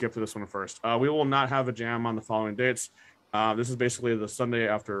me skip to this one first. We will not have a jam on the following dates. This is basically the Sunday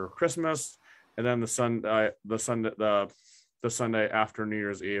after Christmas, and then the Sunday after New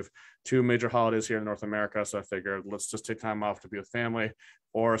Year's Eve. 2 major holidays here in North America, so I figured let's just take time off to be with family,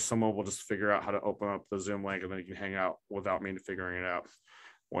 or someone will just figure out how to open up the Zoom link and then you can hang out without me figuring it out,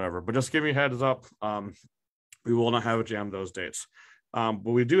 whatever. But just give me a heads up, we will not have a jam those dates. But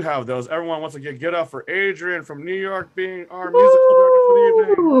we do have those. Everyone wants to get up for Adrian from New York being our musical director for the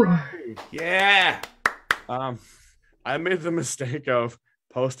evening. Hooray. Yeah. I made the mistake of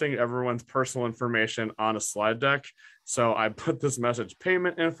posting everyone's personal information on a slide deck. So I put this message,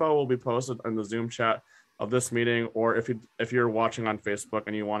 payment info will be posted in the Zoom chat of this meeting, or if you're watching on Facebook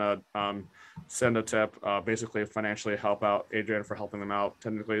and you want to send a tip, basically financially help out Adrian for helping them out.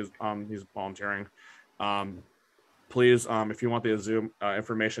 Technically, he's volunteering. Please, if you want the Zoom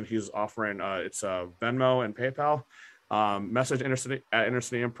information he's offering, it's Venmo and PayPal. Message InterCity at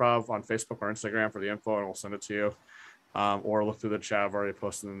InterCity Improv on Facebook or Instagram for the info, and we'll send it to you. Or look through the chat. I've already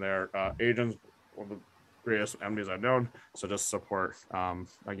posted in there. Adrian's one of the greatest MDs I've known, so just support.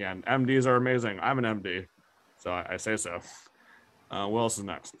 Again, MDs are amazing. I'm an MD, so I say so. What else is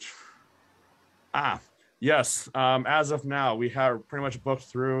next? Yes. As of now, we have pretty much booked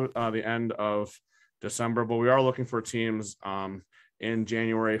through the end of December, but we are looking for teams in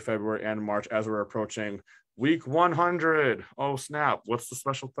January, February, and March as we're approaching week 100. Oh snap! What's the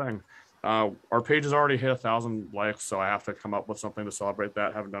special thing? Our page has already hit 1,000 likes, so I have to come up with something to celebrate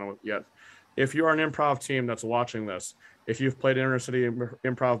that. Haven't done it yet. If you are an improv team that's watching this, if you've played InterCity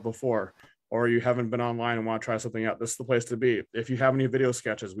Improv before, or you haven't been online and want to try something out, this is the place to be. If you have any video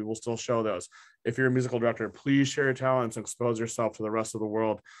sketches, we will still show those. If you're a musical director, please share your talents and expose yourself to the rest of the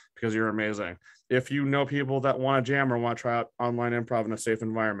world because you're amazing. If you know people that want to jam or want to try out online improv in a safe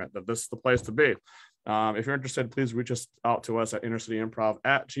environment, that this is the place to be. If you're interested, please reach out to us at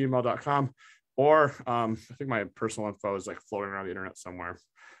intercityimprov@gmail.com, or I think my personal info is like floating around the internet somewhere.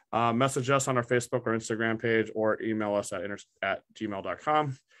 Message us on our Facebook or Instagram page, or email us at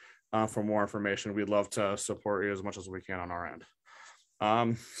gmail.com for more information. We'd love to support you as much as we can on our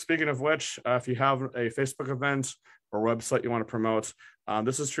end. Speaking of which, if you have a Facebook event or website you want to promote.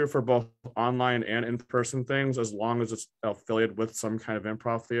 This is true for both online and in-person things, as long as it's affiliated with some kind of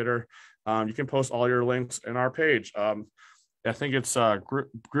improv theater. You can post all your links in our page. I think it's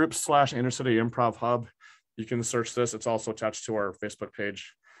group/InterCity Improv Hub. You can search this. It's also attached to our Facebook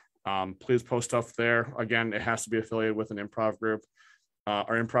page. Please post stuff there. Again, it has to be affiliated with an improv group,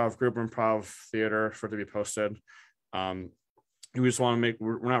 our improv group, improv theater for it to be posted. We just want to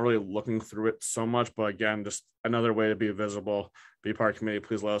we're not really looking through it so much, but again, just another way to be visible, be part of the community.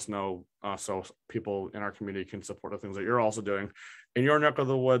 Please let us know so people in our community can support the things that you're also doing in your neck of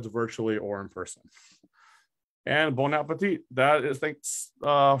the woods, virtually or in person. And bon appetit. That is, thanks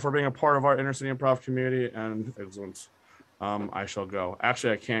for being a part of our InterCity Improv community, and excellent. I shall go.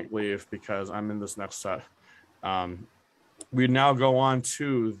 Actually, I can't leave because I'm in this next set. We now go on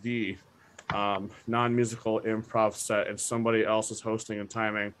to the non-musical improv set, and somebody else is hosting and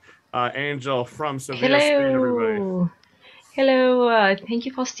timing. Angel from Sevilla, Spain, everybody. Hello, thank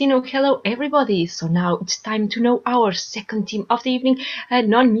you, Faustino. Hello, everybody. So now it's time to know our second team of the evening, a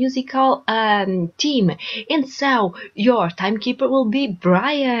non-musical team. And so your timekeeper will be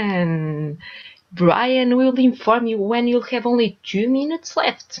Brian. Brian will inform you when you'll have only 2 minutes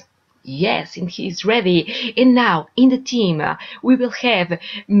left. Yes, and he's ready. And now, in the team, we will have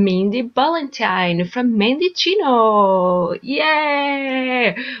Mindy Valentine from Mendocino.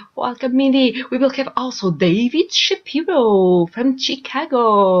 Yeah! Welcome, Mindy. We will have also David Shapiro from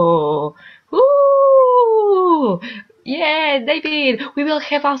Chicago. Woo! Yeah, David. We will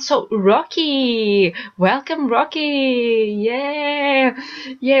have also Rocky. Welcome, Rocky. Yeah.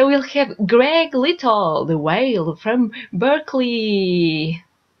 Yeah, we'll have Greg Little, the whale from Berkeley.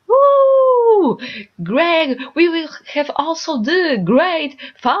 Woo! Greg, we will have also the great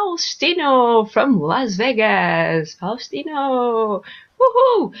Faustino from Las Vegas. Faustino.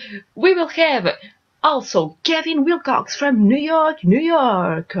 Woohoo! We will have also Kevin Wilcox from New York, New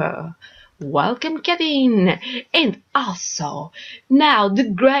York. Welcome, Kevin. And also, now the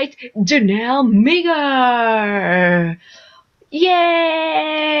great Janelle Meager.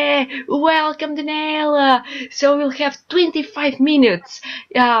 Yeah! Welcome, Daniela. So we'll have 25 minutes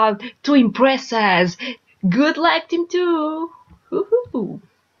to impress us. Good luck, Team 2. Woohoo!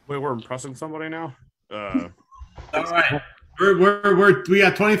 Wait, we're impressing somebody now? All right. We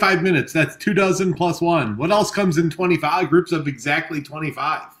got 25 minutes. That's 2 dozen plus 1. What else comes in 25? Groups of exactly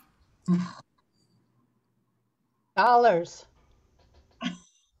 25. Dollars.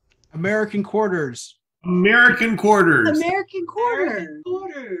 American quarters. American quarters. American quarters.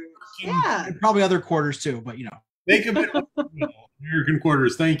 Yeah. And probably other quarters too, but you know. Make a bit of American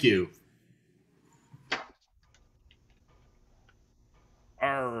quarters. Thank you.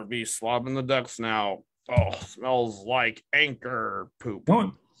 Be slobbing the ducks now. Oh, smells like anchor poop.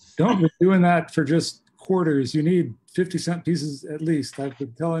 Don't be doing that for just quarters. You need 50-cent pieces at least. I've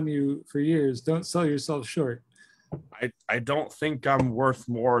been telling you for years, don't sell yourself short. I don't think I'm worth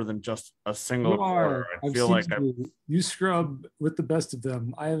more than just a single You are. quarter. I feel like you scrub with the best of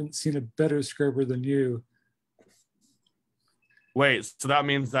them. I haven't seen a better scrubber than you. Wait, so that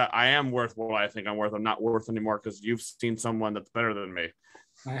means that I am worth what I think I'm worth. I'm not worth anymore because you've seen someone that's better than me.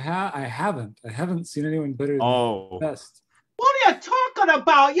 I haven't seen anyone better than the best. What are you talking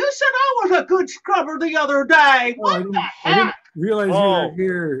about? You said I was a good scrubber the other day. What the heck? I didn't realize you were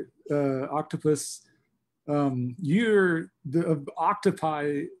here, Octopus. You're the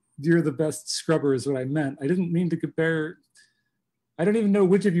octopi. You're the best scrubber is what I meant. I didn't mean to compare. I don't even know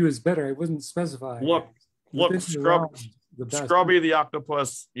which of you is better. I wasn't specifying. Look, Scrubby the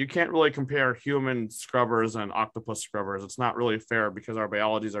octopus. You can't really compare human scrubbers and octopus scrubbers. It's not really fair because our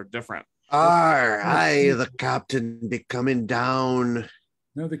biologies are different. I, the captain, be coming down.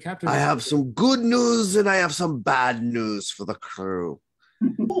 No, the captain. I have some good news and I have some bad news for the crew.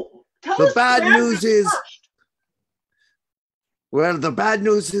 The bad news is, well, the bad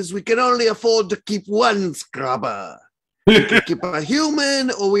news is we can only afford to keep one scrubber. We can keep a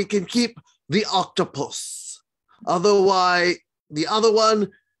human or we can keep the octopus. Otherwise, the other one,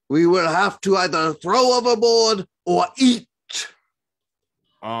 we will have to either throw overboard or eat.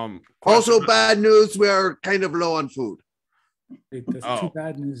 Also, bad news, we're kind of low on food. Wait, that's two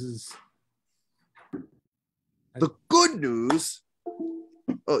bad news. The good news,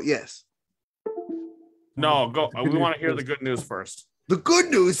 yes. No, go. We want to hear the good news first. The good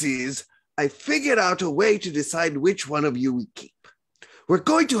news is I figured out a way to decide which one of you we keep. We're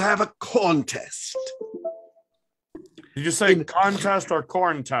going to have a contest. Did you say contest or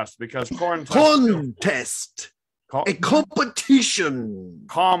corn test? Because corn test. Contest. A competition.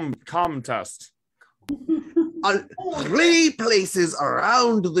 Contest. 3 places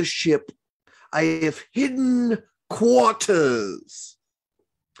around the ship, I have hidden quarters.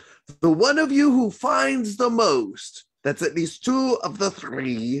 The one of you who finds the most, that's at least 2 of the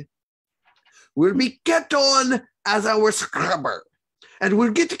 3, will be kept on as our scrubber. And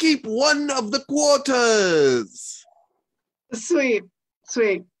we'll get to keep 1 of the quarters. Sweet.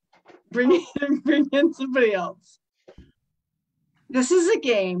 Bring in somebody else. This is a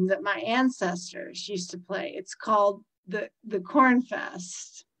game that my ancestors used to play. It's called the Corn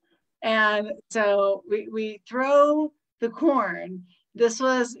Fest. And so we throw the corn. This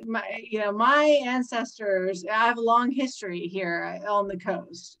was my ancestors. I have a long history here on the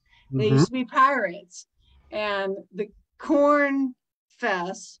coast. They used to be pirates, and the Corn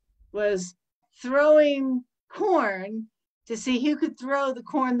Fest was throwing corn to see who could throw the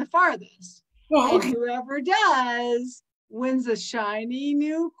corn the farthest. Oh, And whoever does wins a shiny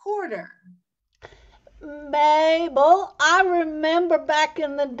new quarter. Mabel, I remember back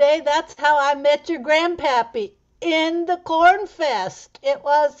in the day, that's how I met your grandpappy, in the Corn Fest. It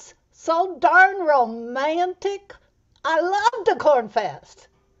was so darn romantic. I loved the Corn Fest.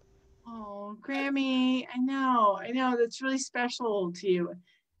 Oh, Grammy, I know. That's really special to you.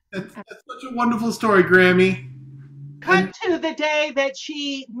 That's such a wonderful story, Grammy. Cut to the day that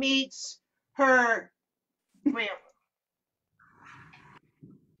she meets her grandma.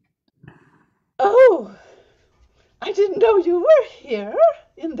 Oh, I didn't know you were here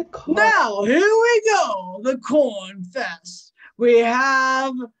in the corn. Now, here we go, the Corn Fest. We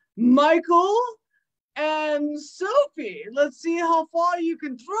have Michael and Sophie. Let's see how far you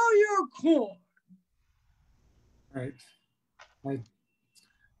can throw your corn. All right.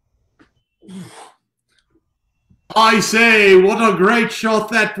 I say, what a great shot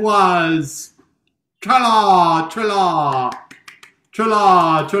that was. Tra-la, tra-la,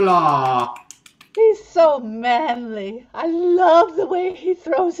 tra-la, tra-la. He's so manly. I love the way he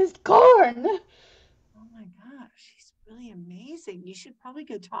throws his corn. Oh my gosh, he's really amazing. You should probably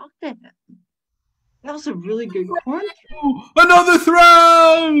go talk to him. That was a really good corn. Another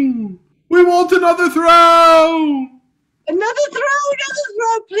throw! We want another throw! Another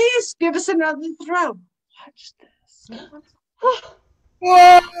throw, please. Give us another throw. Watch this.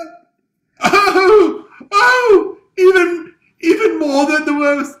 Oh, even more than the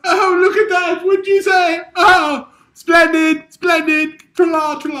worst. Oh, look at that. What'd you say? Oh, splendid.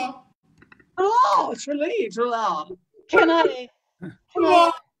 Tra-la, tra-la. Oh, tra-la. Can I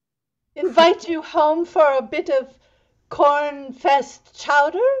invite you home for a bit of Corn Fest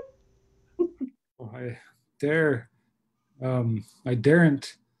chowder? Oh, I dare. I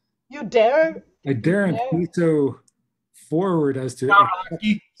daren't. You dare? I daren't be so forward as to accept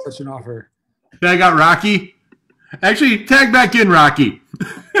such an offer. I got Rocky. Actually, tag back in Rocky.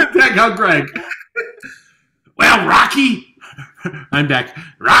 Tag out Greg. Well, Rocky, I'm back.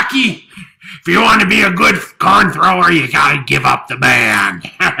 Rocky, if you want to be a good corn thrower, you gotta give up the man.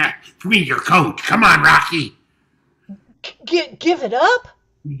 Me, your coach. Come on, Rocky. Give it up?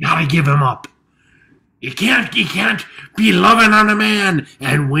 You gotta give him up. You can't be loving on a man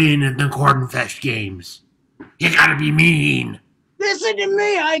and win in the Corn Fest games. You gotta be mean. Listen to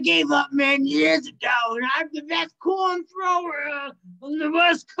me. I gave up, man, years ago, and I'm the best corn thrower on the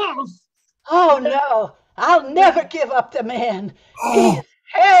West Coast. Oh, no. I'll never give up the man. Oh. He's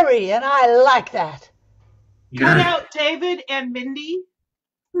hairy, and I like that. Cut out David and Mindy.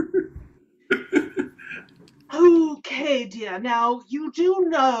 Okay, dear. Now, you do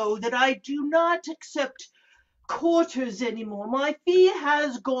know that I do not accept quarters anymore. My fee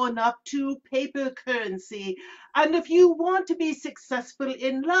has gone up to paper currency. And if you want to be successful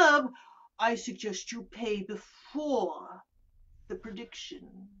in love, I suggest you pay before the prediction.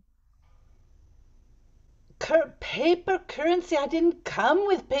 Paper currency? I didn't come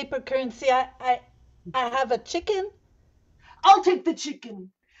with paper currency. I have a chicken. I'll take the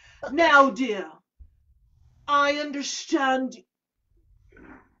chicken. Now, dear, I understand.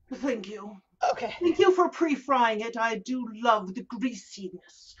 Thank you. Okay. Thank you for pre-frying it. I do love the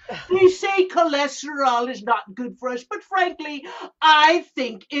greasiness. They say cholesterol is not good for us, but frankly, I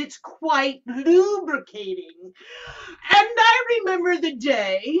think it's quite lubricating. And I remember the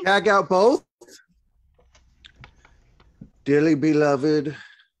day. Tag out both. Dearly beloved,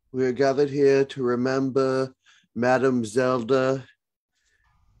 we are gathered here to remember Madame Zelda.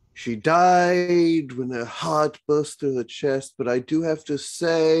 She died when her heart burst through her chest, but I do have to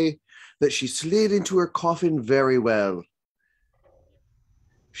say that she slid into her coffin very well.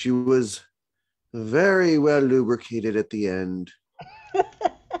 She was very well lubricated at the end.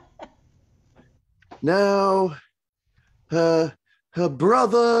 Now, her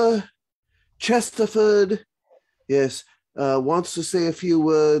brother, Chesterford, yes, wants to say a few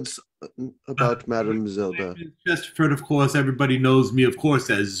words about Madame Zelda? Chesterford, of course. Everybody knows me, of course,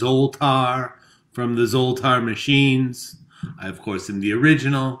 as Zoltar from the Zoltar Machines. I, of course, am the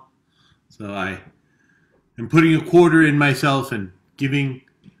original. So I am putting a quarter in myself and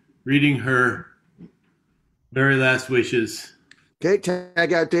reading her very last wishes. Okay,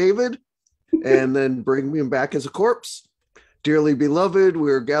 tag out David and then bring him back as a corpse. Dearly beloved,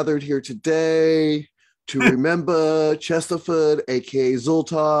 we're gathered here today to remember Chesterford, aka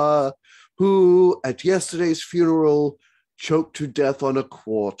Zoltar, who at yesterday's funeral choked to death on a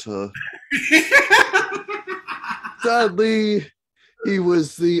quarter. Sadly, he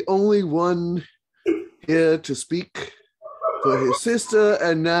was the only one here to speak for his sister,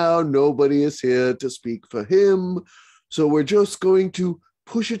 and now nobody is here to speak for him. So we're just going to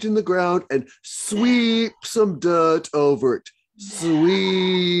push it in the ground and sweep some dirt over it.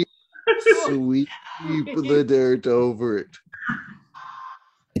 Sweep the dirt over it.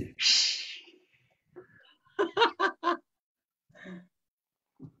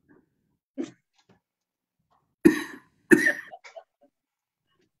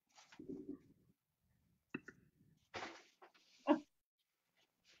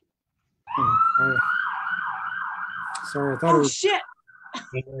 Sorry, I thought it was. Shit!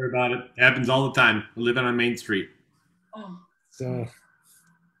 Don't worry about it. It happens all the time. I live on Main Street. Oh. The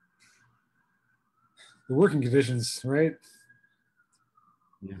working conditions, right?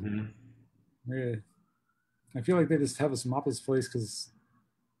 Mm-hmm. Yeah. I feel like they just have us mop this place because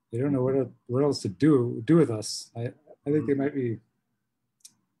they don't know what else to do with us. I think they might be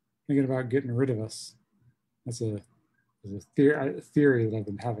thinking about getting rid of us. That's a theory that I've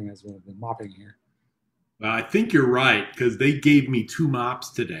been having as I've been mopping here. Well, I think you're right because they gave me 2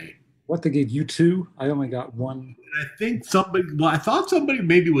 mops today. What, they gave you 2? I only got 1. And I think I thought somebody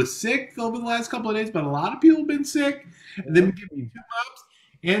maybe was sick over the last couple of days, but a lot of people have been sick. And then give me 2 mops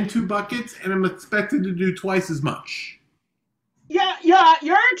and 2 buckets, and I'm expected to do twice as much. Yeah,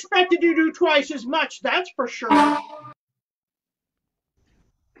 you're expected to do twice as much, that's for sure.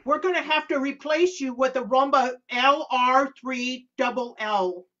 We're going to have to replace you with a Roomba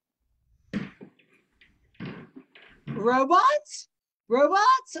LR3LL. Robots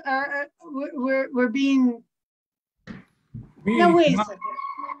are we're being. No, wait a second.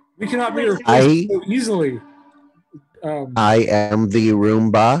 We cannot be Wait, replaced so easily. I am the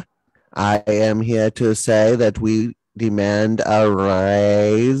Roomba. I am here to say that we demand a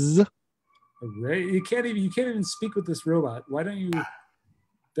raise. You can't even speak with this robot. Why don't you?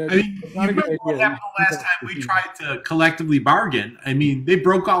 I mean, you remember what happened the last time we tried to collectively bargain? I mean, they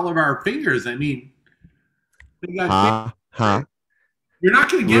broke all of our fingers. I mean, they got You're not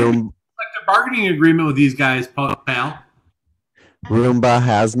going to get a collective bargaining agreement with these guys, pal. Roomba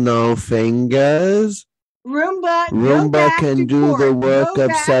has no fingers. Roomba can do the work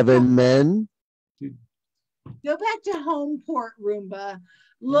of 7 men. Go back to home port, Roomba.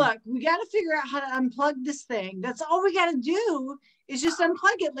 Look, we got to figure out how to unplug this thing. That's all we got to do is just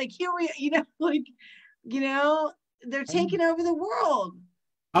unplug it. Like here they're taking over the world.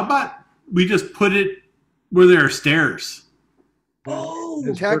 How about we just put it where there are stairs? Oh,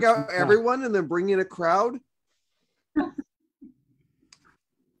 and tag out everyone and then bring in a crowd.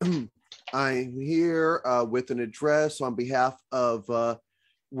 I'm here with an address on behalf of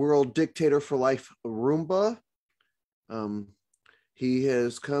World Dictator for Life, Roomba. He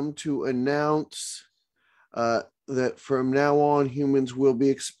has come to announce that from now on, humans will be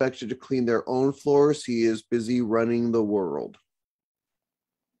expected to clean their own floors. He is busy running the world.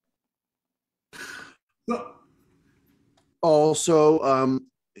 Also,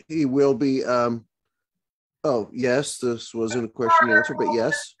 he will be. Oh, yes, this wasn't a question and answer, but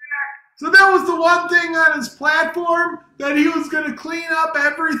yes. So that was the one thing on his platform that he was going to clean up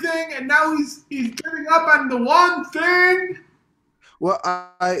everything, and now he's giving up on the one thing. Well,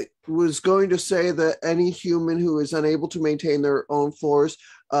 I was going to say that any human who is unable to maintain their own floors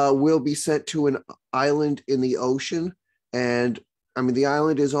will be sent to an island in the ocean. And I mean, the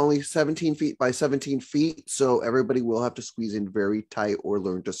island is only 17 feet by 17 feet, so everybody will have to squeeze in very tight or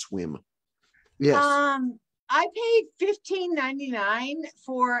learn to swim. Yes. I paid $15.99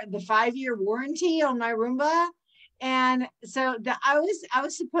 for the 5-year warranty on my Roomba. And so I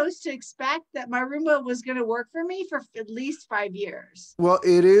was supposed to expect that my Roomba was going to work for me for at least 5 years. Well,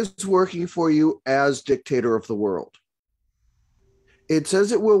 it is working for you as dictator of the world. It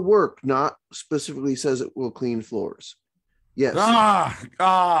says it will work, not specifically says it will clean floors. Yes. Am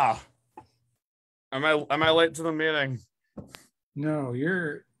I late to the meeting? No,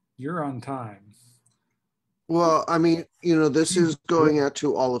 you're on time. Well, I mean, this is going out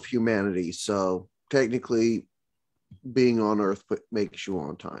to all of humanity, so technically being on Earth makes you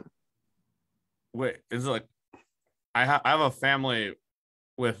on time. Wait, is it like I have a family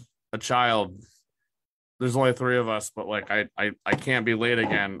with a child. There's only 3 of us, but like I can't be late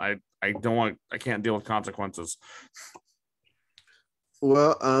again. I don't want. I can't deal with consequences.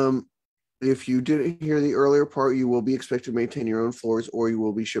 Well, if you didn't hear the earlier part, you will be expected to maintain your own floors, or you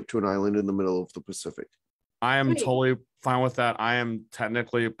will be shipped to an island in the middle of the Pacific. I am totally fine with that. I am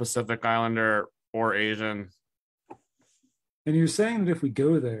technically a Pacific Islander or Asian. And you're saying that if we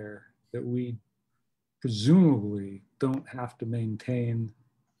go there, that we presumably don't have to maintain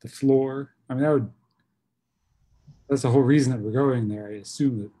the floor. I mean, that's the whole reason that we're going there. I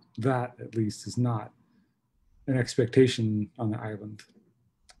assume that at least is not an expectation on the island,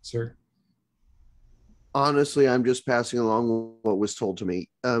 sir. Honestly, I'm just passing along what was told to me.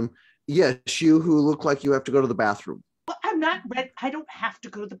 Yes, you who look like you have to go to the bathroom. Well, I'm not ready. I don't have to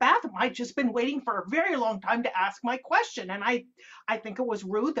go to the bathroom. I've just been waiting for a very long time to ask my question. And I think it was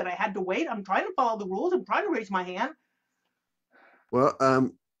rude that I had to wait. I'm trying to follow the rules. I'm trying to raise my hand. Well,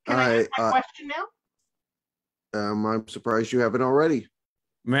 Can I ask my question now? I'm surprised you haven't already.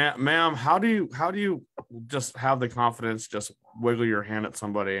 Ma'am, how do you just have the confidence just wiggle your hand at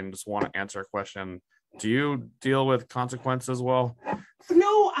somebody and just want to answer a question? Do you deal with consequences well?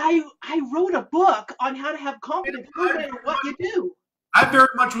 No, I wrote a book on how to have confidence no matter what you do. I very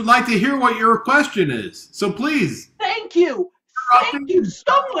much would like to hear what your question is. So please. Thank you. Thank you.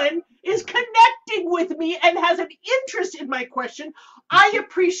 Someone is connecting with me and has an interest in my question. I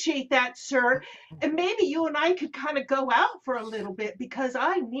appreciate that, sir. And maybe you and I could kind of go out for a little bit because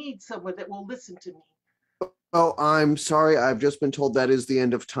I need someone that will listen to me. Oh, I'm sorry. I've just been told that is the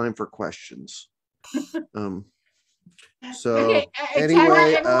end of time for questions. So Okay,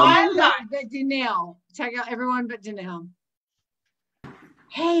 anyway, but Danelle. Check out everyone but Danelle.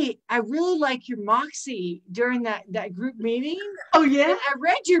 Hey, I really like your moxie during that group meeting. Oh yeah? And I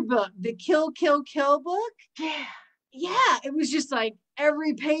read your book, the Kill, Kill, Kill book. Yeah. Yeah, it was just like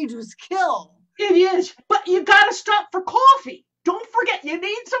every page was kill. It is, but you gotta stop for coffee. Don't forget, you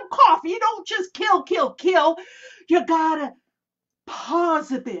need some coffee. You don't just kill, kill, kill. You gotta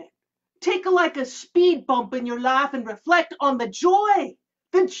pause a bit. Take a speed bump in your life and reflect on the joy.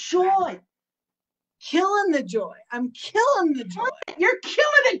 The joy. Killing the joy. I'm killing the joy. You're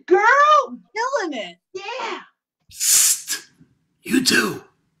killing it, girl. I'm killing it. Yeah. Psst. You too.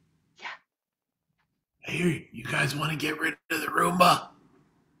 Yeah. Hey, you guys want to get rid of the Roomba?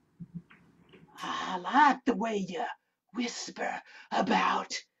 I like the way you whisper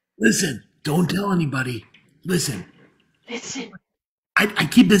about. Listen, don't tell anybody. Listen. Listen. I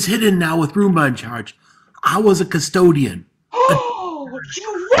keep this hidden now with Roomba in charge. I was a custodian. Oh,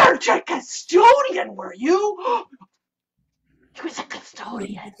 you weren't a custodian, were you? You was a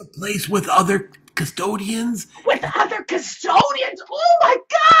custodian. A place with other custodians? With other custodians? Oh my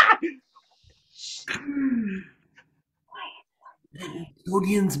God!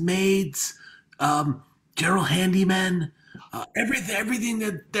 Custodians, maids, general handymen, everything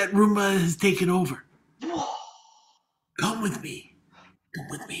that Roomba has taken over. Come with me. Come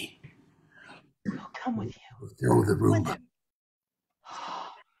with me. I'll come with you. Throw the Roomba.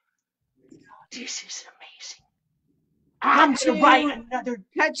 This is amazing. I'm going to write another.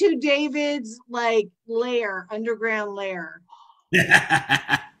 Cut to David's lair, underground lair.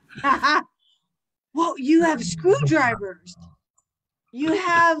 Well, you have screwdrivers. You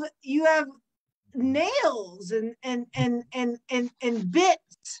have nails and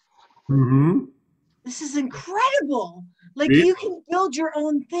bits. Mm-hmm. This is incredible. Yeah. You can build your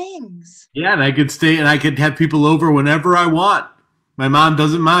own things. Yeah, and I could stay and I could have people over whenever I want. My mom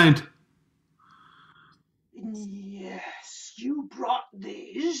doesn't mind. Yes, you brought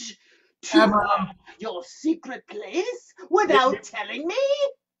these to your secret place without telling me?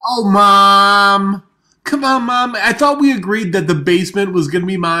 Oh, Mom. Come on, Mom. I thought we agreed that the basement was going to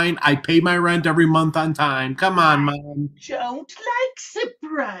be mine. I pay my rent every month on time. Come on, Mom. Don't like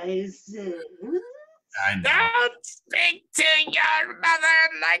surprises. I know. Don't speak to your mother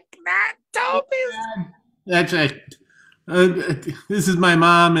like that, Toby. That's it. This is my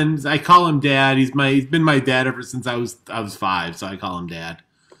mom, and I call him Dad. He's been my dad ever since I was 5, so I call him Dad.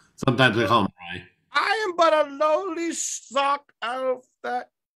 Sometimes I call him Roy. I am but a lowly sock elf that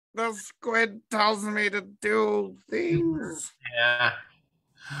the squid tells me to do things. Yeah.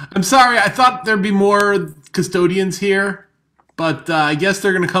 I'm sorry. I thought there'd be more custodians here, but I guess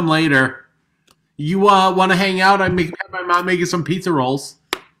they're gonna come later. You want to hang out? Have my mom make you some pizza rolls.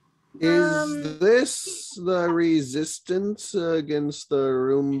 Is this the resistance against the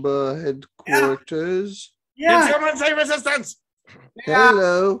Roomba headquarters? Yeah. Did someone say resistance?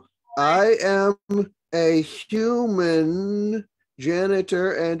 Hello, I am a human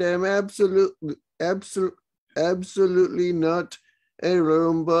janitor and am absolutely not a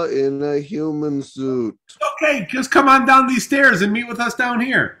Roomba in a human suit. Okay, just come on down these stairs and meet with us down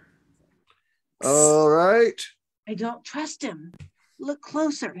here. All right. I don't trust him. Look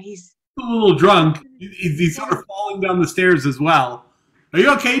closer. He's A little drunk. He's sort of falling down the stairs as well. Are you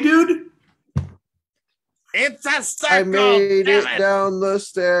okay, dude? It's a circle. I made damn it down the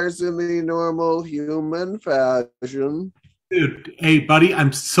stairs in the normal human fashion. Dude, hey, buddy,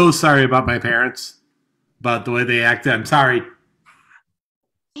 I'm so sorry about my parents, about the way they acted. I'm sorry.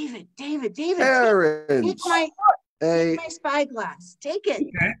 David. Parents. Take my spyglass. Take it. Okay.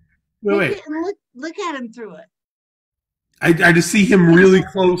 Take Wait. it and look at him through it. I just see him really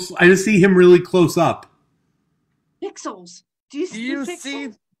close. I just see him really close up. Pixels. Do you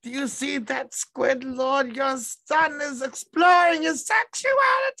see that, Squid Lord? Your son is exploring his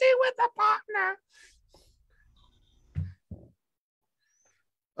sexuality with a partner.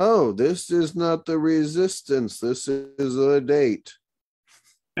 Oh, this is not the resistance. This is a date.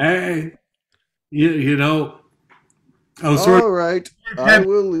 Hey, you know. Oh, all right. I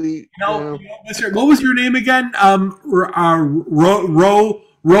will leave. Mister, what was your name again? Imba?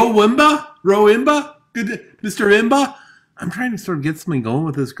 Good, Mr. Imba. I'm trying to sort of get something going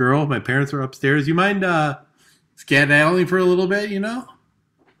with this girl. My parents are upstairs. You mind skedaddling for a little bit? You know.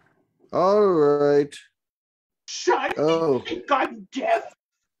 All right. Shut Oh. God damn.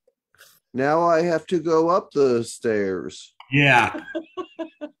 Now I have to go up the stairs. Yeah.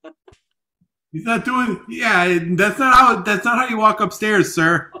 He's not doing. Yeah, that's not how you walk upstairs,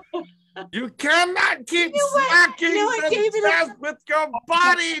 sir. You cannot keep smacking the stairs with your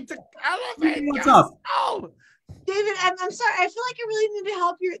body to elevate What's your up? soul. David, I'm sorry. I feel like I really need to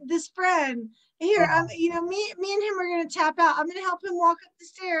help this friend. Here, me and him are gonna tap out. I'm gonna help him walk up the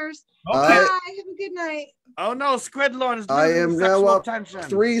stairs. Okay. Bye. Have a good night. Oh no, Squid Lord is I losing am sexual now up tension.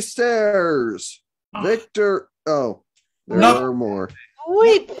 3 stairs. Victor. Oh, there No. are more.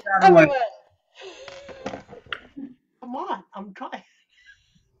 Weep, everyone. Come on, I'm trying.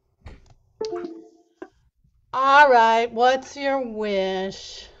 All right, what's your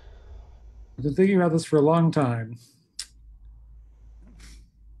wish? I've been thinking about this for a long time.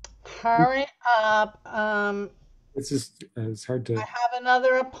 Hurry up. It's just it's hard to. I have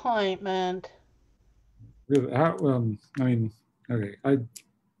another appointment. Really, I mean, okay,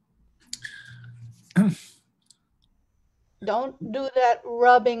 Don't do that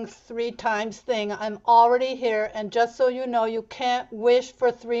rubbing 3 times thing. I'm already here, and just so you know, you can't wish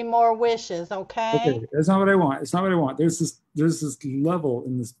for 3 more wishes, okay? Okay, that's not what I want. It's not what I want. There's this level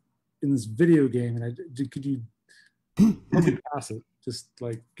in this video game, and could you help me pass it? Just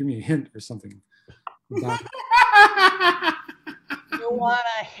like give me a hint or something. You want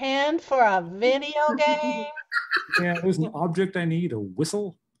a hint for a video game? Yeah, there's an object I need, a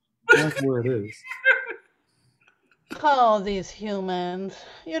whistle. That's where it is. Oh, these humans.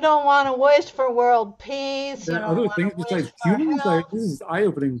 You don't want to wish for world peace. You There are don't other want things to wish besides for humans. health. This is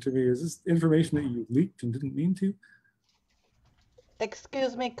eye-opening to me. Is this information that you leaked and didn't mean to?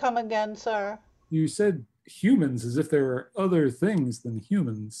 Excuse me, come again, sir. You said humans as if there were other things than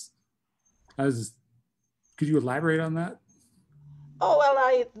humans. Could you elaborate on that? Oh, well,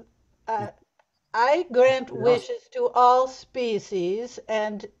 I grant wishes to all species,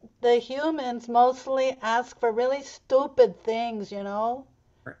 and the humans mostly ask for really stupid things, you know?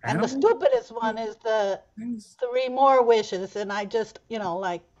 And the stupidest one is the 3 more wishes, and I just,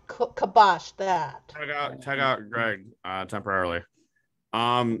 like, kibosh that. Tag out Greg temporarily.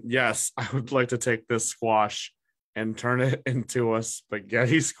 Yes, I would like to take this squash and turn it into a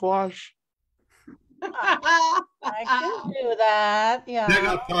spaghetti squash. I can do that, Check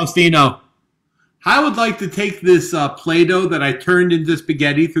yeah. out Faustino. I would like to take this Play-Doh that I turned into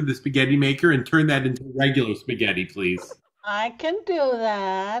spaghetti through the spaghetti maker and turn that into regular spaghetti, please. I can do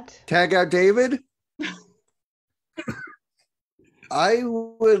that. Tag out David. I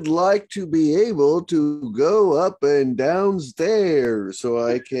would like to be able to go up and downstairs so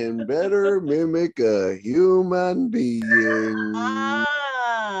I can better mimic a human being.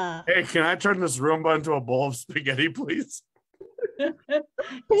 Hey, can I turn this Roomba into a bowl of spaghetti, please?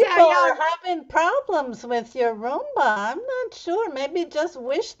 People are having problems with your Roomba. I'm not sure. Maybe just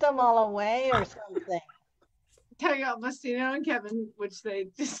wish them all away or something. Tell you what, Mustino and Kevin, which they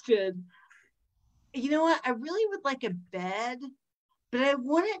just did. You know what? I really would like a bed, but I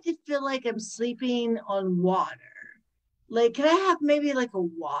want it to feel like I'm sleeping on water. Like, can I have maybe like a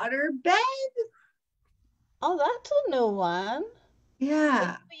water bed? Oh, that's a new one.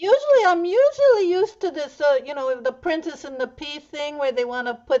 Yeah. I'm usually used to this, the Princess and the Pea thing where they want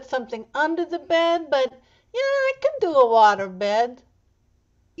to put something under the bed, but Yeah, I can do a waterbed.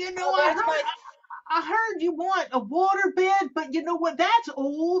 You know, Oh, that's my I heard you want a water bed, but you know what? That's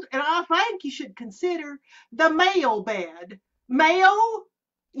old, and I think you should consider the male bed. Male,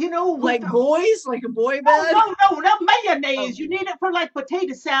 you know, with Like the boys, like a boy oh bed. no, not mayonnaise. You need it for like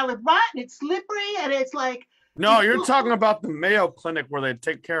potato salad, right? And it's slippery, and it's like No, you're talking about the Mayo Clinic where they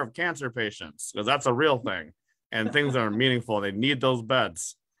take care of cancer patients, because that's a real thing and things that are meaningful. They need those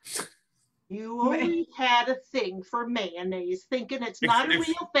beds. you always had a thing for mayonnaise, thinking it's not a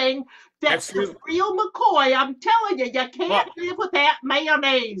real thing. That's the real McCoy. I'm telling you, you can't live without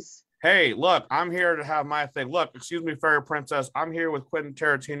mayonnaise. Hey, look, I'm here to have my thing. Look, excuse me, Fairy Princess. I'm here with Quentin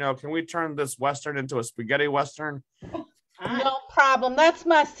Tarantino. Can we turn this Western into a spaghetti Western? no problem. That's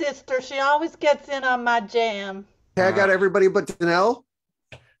my sister. She always gets in on my jam. Okay, I got everybody but Danelle.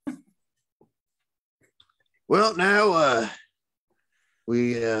 Well, now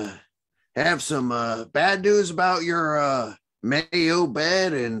we have some bad news about your Mayo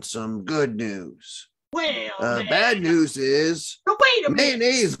bed and some good news. Well, bad news is wait a minute.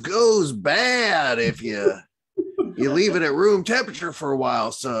 Mayonnaise goes bad if you leave it at room temperature for a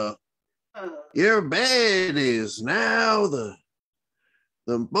while. So your bed is now the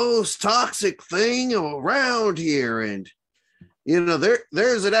most toxic thing around here, and you know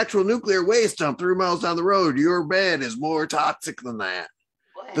there's an actual nuclear waste dump 3 miles down the road. Your bed is more toxic than that.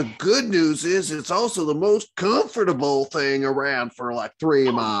 The good news is it's also the most comfortable thing around for like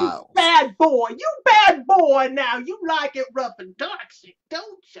 3 miles. Bad boy, you bad boy now. You like it rough and toxic,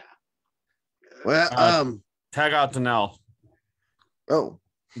 don't you? Well, tag out Danelle. Oh,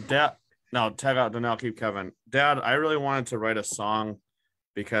 Dad. No, tag out Danelle. Keep Kevin. Dad, I really wanted to write a song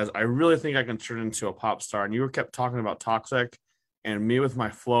because I really think I can turn into a pop star. And you kept talking about toxic, and me with my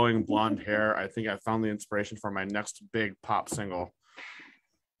flowing blonde hair. I think I found the inspiration for my next big pop single.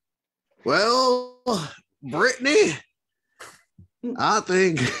 Well, Brittany, I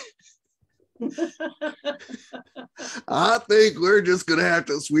think we're just gonna have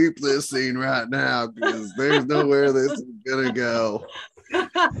to sweep this scene right now because there's nowhere this is gonna go.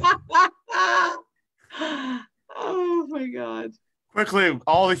 Oh my god. Quickly,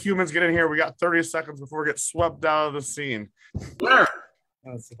 all the humans get in here. We got 30 seconds before we get swept out of the scene.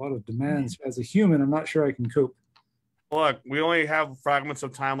 That's a lot of demands. As a human, I'm not sure I can cope. Look, we only have fragments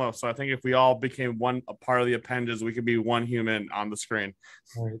of time left, so I think if we all became a part of the appendages, we could be one human on the screen.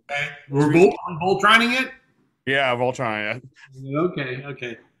 All right. We're Voltroning it? Yeah, Voltron. Yeah.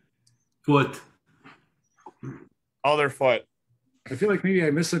 Okay. Foot. Other foot. I feel like maybe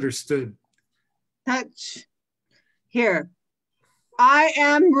I misunderstood. Touch. Here. I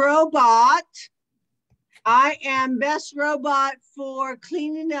am robot. I am best robot for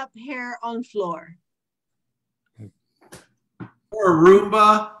cleaning up hair on floor. Or a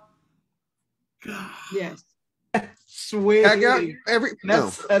Roomba. Yes. Sweet. That's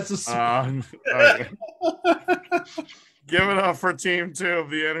okay. Give it up for team 2 of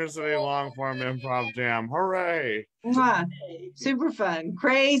the InterCity long form improv jam. Hooray. Super fun.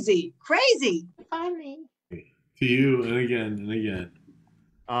 Crazy. Funny. To you and again.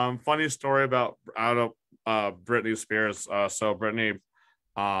 Funny story about Britney Spears. So Britney,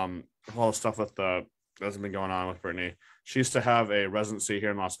 all the stuff with that's been going on with Britney. She used to have a residency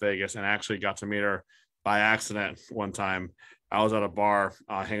here in Las Vegas, and I actually got to meet her by accident one time. I was at a bar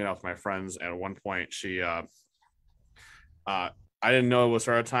hanging out with my friends, and at one point she I didn't know it was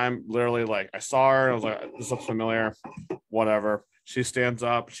her at the time. Literally, like, I saw her and I was like, this looks familiar, whatever. She stands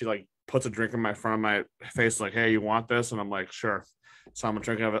up, she like puts a drink in front of my face, like, hey, you want this? And I'm like, sure. So I'm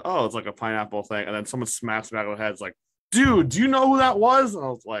drinking of it. Oh, it's like a pineapple thing. And then someone smacks me back of the head. It's like, dude, do you know who that was? And I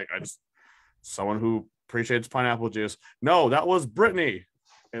was like, someone who appreciates pineapple juice. No, that was Brittany.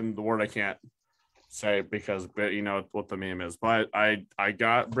 And the word I can't say because you know what the meme is. But I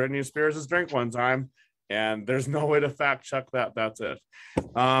got Britney Spears' drink one time, and there's no way to fact check that. That's it.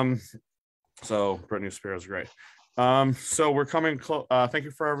 So Britney Spears, great. So we're coming close. Thank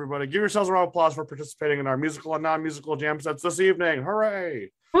you for everybody. Give yourselves a round of applause for participating in our musical and non-musical jam sets this evening.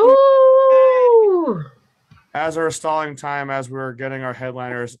 Hooray! Woo! As our stalling time, as we're getting our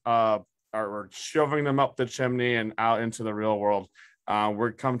headliners, we're shoving them up the chimney and out into the real world.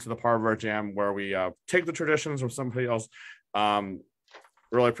 We're come to the part of our jam where we take the traditions from somebody else.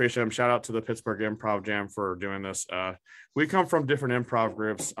 Really appreciate them. Shout out to the Pittsburgh Improv Jam for doing this. We come from different improv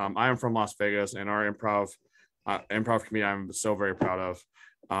groups. I am from Las Vegas, and our improv community I'm so very proud of.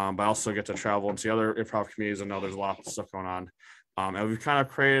 But I also get to travel and see other improv communities and know there's a lot of stuff going on. And we've kind of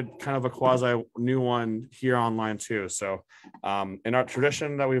created kind of a quasi new one here online too. So in our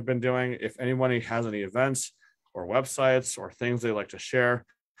tradition that we've been doing, if anybody has any events or websites or things they like to share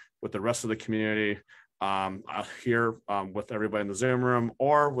with the rest of the community, here with everybody in the Zoom room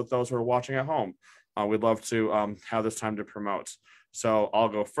or with those who are watching at home. We'd love to have this time to promote. So I'll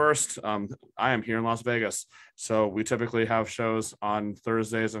go first. I am here in Las Vegas. So we typically have shows on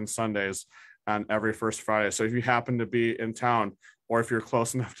Thursdays and Sundays and every first Friday. So if you happen to be in town or if you're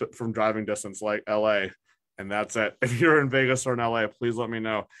close enough from driving distance like LA, and that's it. If you're in Vegas or in LA, please let me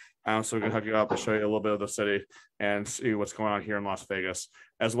know. So we can hook you up and show you a little bit of the city and see what's going on here in Las Vegas.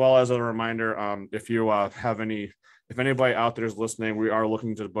 As well as a reminder, if you if anybody out there is listening, we are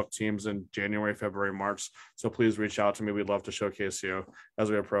looking to book teams in January, February, March. So please reach out to me. We'd love to showcase you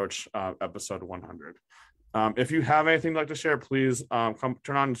as we approach episode 100. If you have anything you'd like to share, please come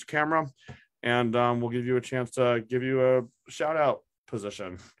turn on this camera and we'll give you a chance to give you a shout out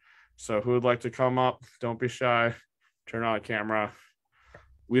position. So who would like to come up? Don't be shy. Turn on a camera.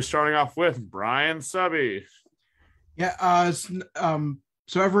 We're starting off with Brian Subby. Yeah.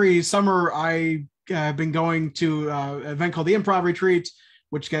 So every summer I have been going to an event called the Improv Retreat,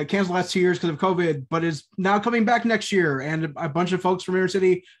 which got canceled the last 2 years because of COVID, but is now coming back next year. And a bunch of folks from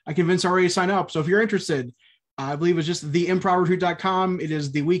InterCity I convinced already to sign up. So if you're interested, I believe it's just theimprovretreat.com. It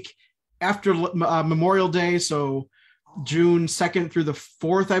is the week after Memorial Day. So June 2nd through the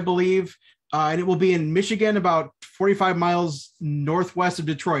 4th, I believe. And it will be in Michigan, about 45 miles northwest of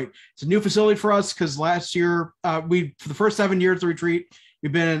Detroit. It's a new facility for us because last year, for the first 7 years of the retreat,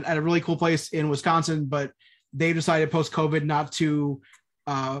 we've been at a really cool place in Wisconsin, but they decided post-COVID not to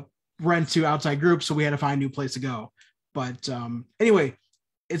rent to outside groups, so we had to find a new place to go. But anyway,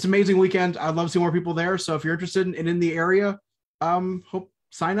 it's an amazing weekend. I'd love to see more people there. So if you're interested in the area,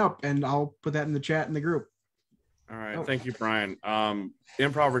 sign up, and I'll put that in the chat in the group. All right, thank you, Brian.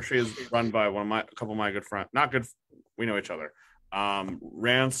 Improv Retreat is run by a couple of my good friends. Not good, we know each other.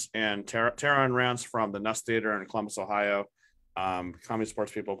 Rance and Tara and Rance from the Nest Theater in Columbus, Ohio. Comedy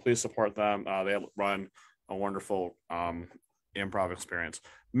sports people, please support them. They run a wonderful improv experience.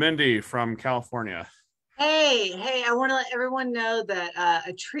 Mindy from California. Hey, I want to let everyone know that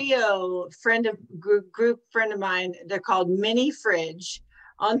a trio group friend of mine, they're called Mini Fridge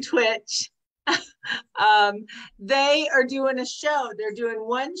on Twitch. They are doing a show. They're doing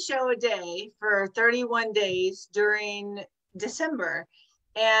one show a day for 31 days during December,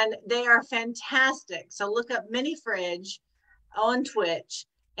 and they are fantastic. So look up Mini Fridge on Twitch,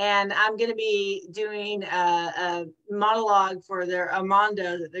 and I'm going to be doing a monologue for their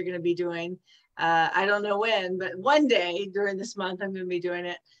Armando that they're going to be doing. I don't know when, but one day during this month I'm going to be doing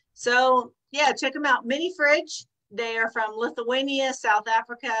it. So yeah, check them out. Mini Fridge. They are from Lithuania, South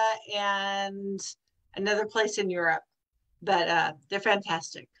Africa, and another place in Europe, but they're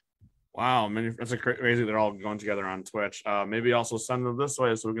fantastic. Wow, that's crazy. They're all going together on Twitch. Maybe also send them this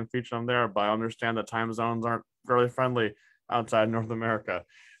way so we can feature them there. But I understand that time zones aren't very friendly outside North America.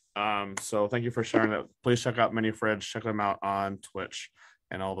 So thank you for sharing that. Please check out Mini Fridge. Check them out on Twitch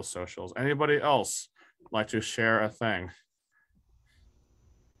and all the socials. Anybody else like to share a thing?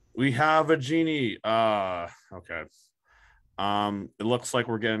 We have a genie. Okay. It looks like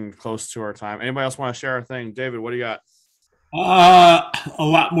we're getting close to our time. Anybody else want to share a thing? David, what do you got? A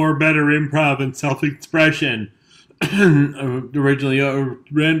lot more better improv and self-expression. Originally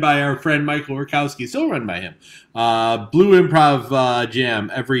ran by our friend Michael Rakowski, still run by him. Blue Improv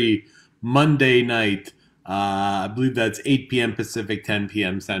Jam every Monday night. I believe that's 8 p.m. Pacific, 10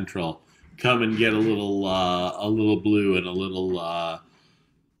 p.m. Central. Come and get a little blue and a little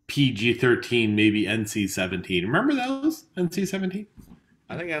PG-13, maybe NC-17. Remember those? NC-17?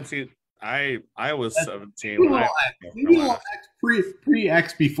 I think I was 17. Maybe a little X,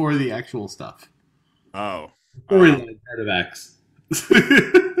 pre-X before the actual stuff. Oh. Storyline part of X.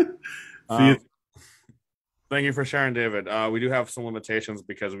 Thank you for sharing, David. We do have some limitations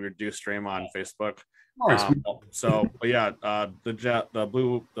because we do stream on Facebook. Of course. But yeah, the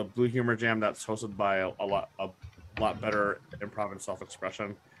Blue Humor Jam that's hosted by a lot better improv and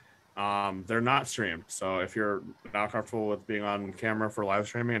self-expression. They're not streamed, so if you're not comfortable with being on camera for live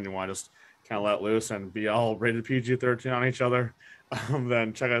streaming and you want to just kind of let loose and be all rated PG-13 on each other,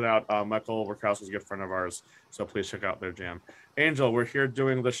 then check it out. Michael Rakowski is a good friend of ours, so please check out their jam. Angel, we're here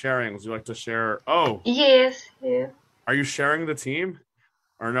doing the sharings. Would you like to share? Oh, yes. Yeah. Are you sharing the team,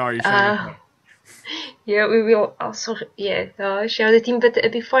 or no? Are you sharing? Yeah, we will also share the team.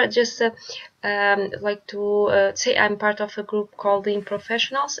 But before, just like to say I'm part of a group called the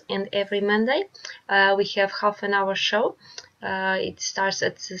Professionals, and every Monday we have half an hour show. It starts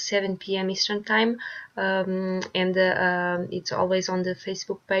at 7 p.m. Eastern time, and it's always on the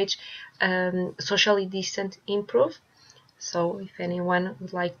Facebook page, Socially Distant Improv. So if anyone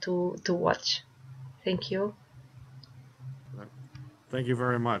would like to watch, thank you. Thank you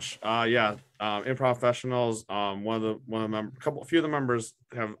very much. improv professionals. A few of the members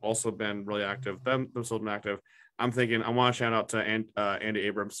have also been really active. Themselves been active. I'm thinking I want to shout out to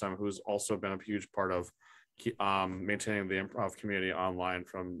Andy Abramson, who's also been a huge part of maintaining the improv community online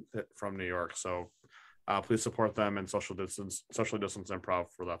from New York. So please support them and socially distance improv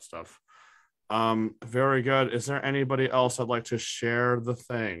for that stuff. Very good. Is there anybody else that'd like to share the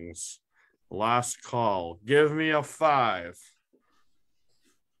things? Last call. Give me a 5.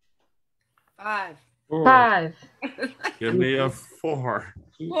 5. 5. Give me a 4.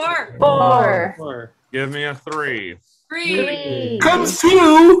 4. 4. Give me a 3. 3. Comes 2.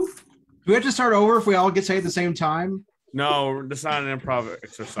 Do we have to start over if we all get to say at the same time? No, it's not an improv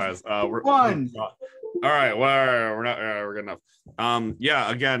exercise. We're 1. All right, well, we're not. We're good enough. Yeah.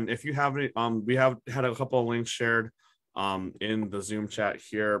 Again, if you have any, we have had a couple of links shared, in the Zoom chat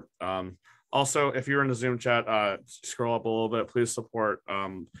here. Also, if you're in the Zoom chat, scroll up a little bit. Please support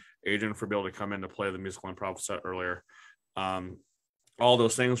Adrian for being able to come in to play the musical improv set earlier. All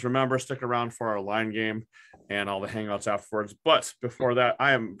those things. Remember, stick around for our line game and all the hangouts afterwards. But before that,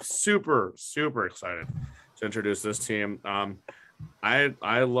 I am super excited to introduce this team. I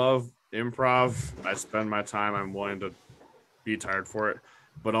love improv. I spend my time. I'm willing to be tired for it.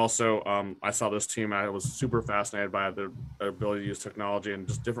 But also, I saw this team. I was super fascinated by their ability to use technology and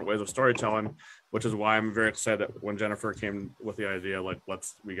just different ways of storytelling, which is why I'm very excited that when Jennifer came with the idea, like,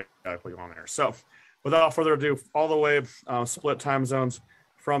 we got to put you on there. So without further ado, all the way split time zones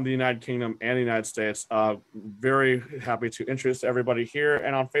from the United Kingdom and the United States. Very happy to introduce everybody here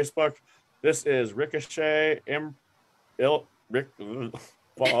and on Facebook. This is Ricochet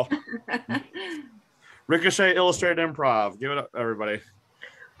Ricochet Illustrated Improv. Give it up, everybody.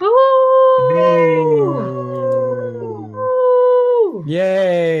 Woo!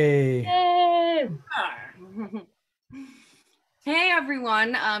 Yay! Yay! Hey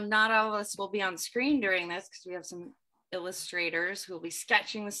everyone. Not all of us will be on screen during this because we have some illustrators who will be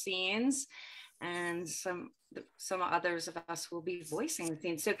sketching the scenes, and some others of us will be voicing the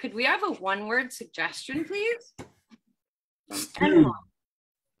scenes. So could we have a one-word suggestion, please?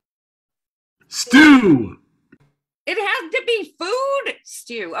 Stew. It has to be food.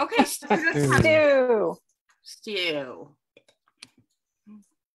 Stew. Okay, stew. Stew.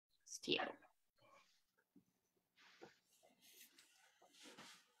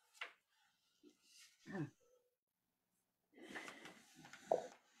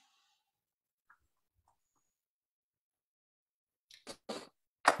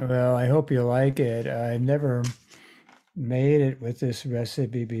 Well, I hope you like it. I've never made it with this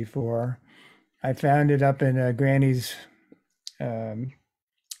recipe before. I found it up in Granny's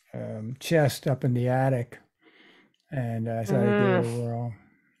chest up in the attic, and I thought I'd give it a whirl.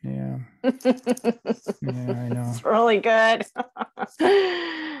 Yeah. Yeah, I know. It's really good.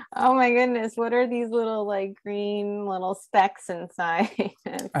 Oh my goodness. What are these little like green little specks inside?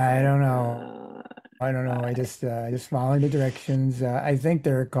 I don't know. I just followed the directions. I think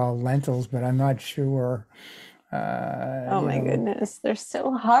they're called lentils, but I'm not sure. Oh my goodness, they're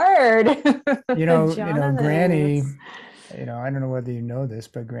so hard. Granny, I don't know whether you know this,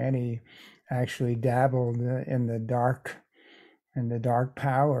 but Granny actually dabbled in the dark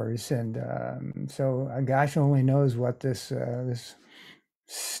powers, and so gosh only knows what this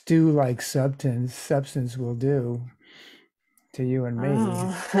stew-like substance will do to you and me.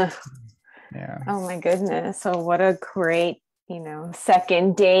 Oh. Yeah. Oh my goodness. So what a great,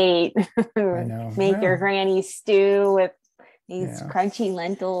 second date. I know. Make your granny stew with these crunchy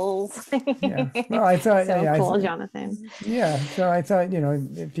lentils. Yeah. Well, I thought so cool, Jonathan. Yeah. So I thought,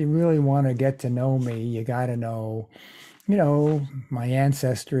 if you really want to get to know me, you got to know, my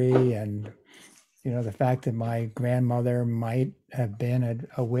ancestry and, the fact that my grandmother might have been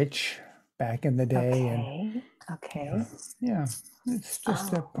a witch back in the day. Okay. Yeah. It's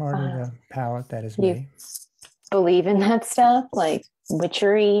just a part of the palette that is me. Believe in that stuff, like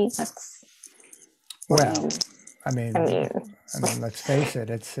witchery? I mean, let's face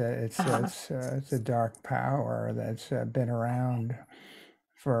it. It's a dark power that's been around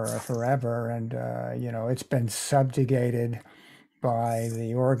for forever, and it's been subjugated by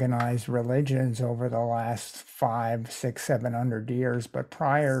the organized religions over the last 500, 600, 700 years. But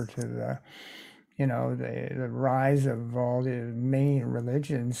prior to the rise of all the main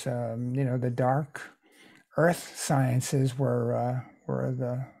religions, the dark earth sciences were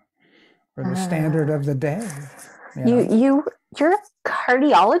the standard of the day. You're a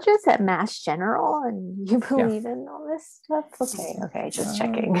cardiologist at Mass General, and you believe in all this stuff? Okay, just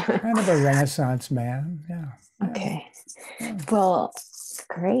checking. Kind of a Renaissance man. Yeah. Okay. Well,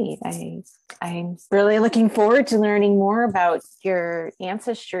 That's great. I'm really looking forward to learning more about your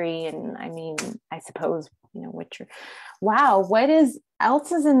ancestry. And I mean, I suppose, what you're, wow,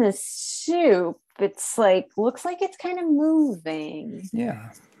 else is in this soup? It's like, looks like it's kind of moving.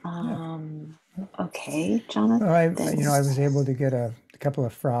 Yeah. Okay, Jonathan. Well, I was able to get a couple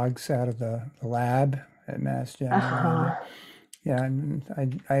of frogs out of the lab at Mass General. And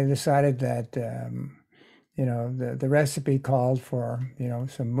I decided that, the recipe called for,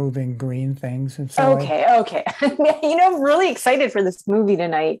 some moving green things. And so okay. I'm really excited for this movie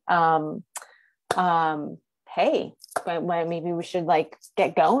tonight. Hey, but maybe we should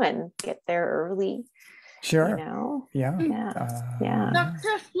get going, get there early. Sure. Yeah.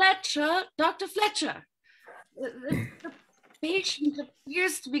 Dr. Fletcher, the patient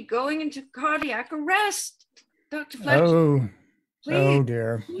appears to be going into cardiac arrest. Dr. Fletcher. Oh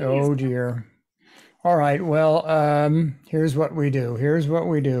dear. Oh dear. All right. Well, here's what we do.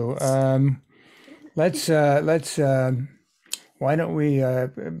 Let's why don't we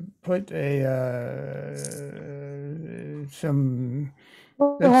put some.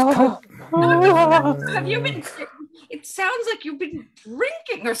 Have you been? It sounds like you've been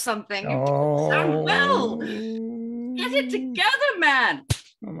drinking or something. You don't sound well. Get it together, man.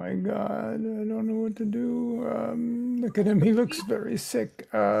 Oh my God, I don't know what to do. Look at him. He looks very sick.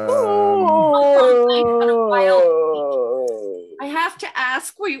 I have to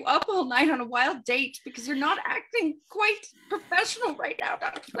ask, were you up all night on a wild date? Because you're not acting quite professional right now,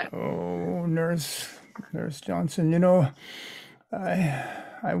 Dr. Fletcher. Oh, Nurse Johnson,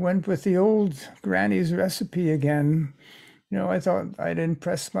 I went with the old granny's recipe again. I thought I'd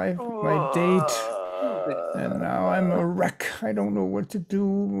impress my date. And now I'm a wreck. I don't know what to do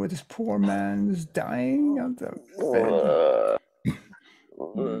with this poor man's dying on the bed.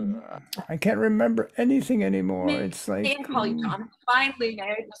 I can't remember anything anymore. It's like... I can't call you Jonathan. Finally, may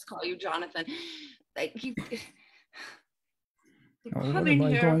I just call you Jonathan? What am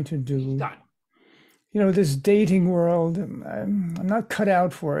I going to do? This dating world, I'm not cut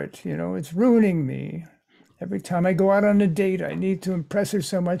out for it. It's ruining me. Every time I go out on a date, I need to impress her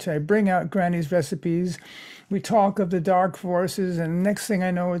so much. I bring out Granny's recipes. We talk of the dark forces, and next thing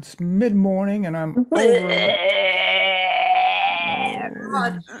I know, it's mid-morning, and I'm over.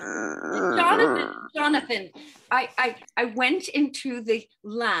 Jonathan, I went into the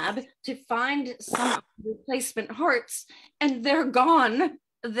lab to find some replacement hearts, and they're gone.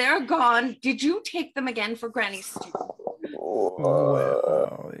 Did you take them again for Granny's stew?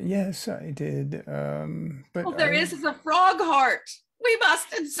 Well, yes, I did. But all there is a frog heart. We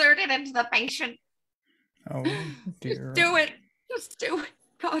must insert it into the patient. Oh, dear. Just do it.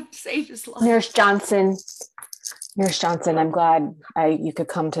 God save his life. Nurse Johnson, I'm glad you could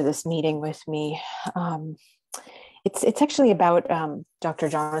come to this meeting with me. It's actually about Dr.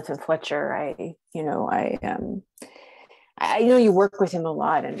 Jonathan Fletcher. I know you work with him a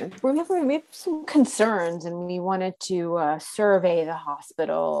lot, and we have some concerns, and we wanted to survey the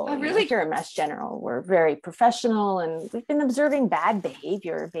hospital. Oh, really? Here at Mass General, we're very professional, and we've been observing bad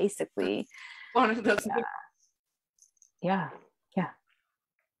behavior, basically. One of those. Yeah.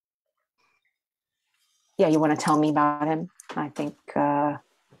 You want to tell me about him? I think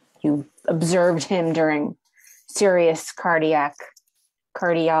you observed him during serious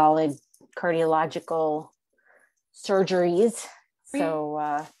cardiological surgeries.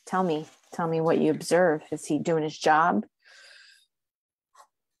 So tell me what you observe. Is he doing his job?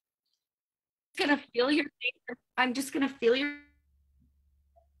 I'm just gonna feel your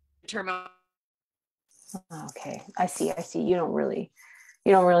terminal. Okay, I see. You don't really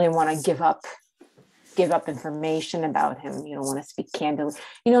want to give up information about him. You don't want to speak candidly.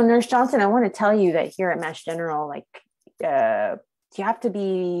 Nurse Johnson, I want to tell you that here at Mass General, you have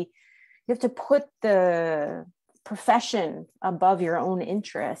to put the profession above your own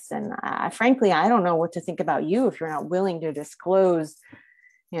interests. And frankly, I don't know what to think about you if you're not willing to disclose,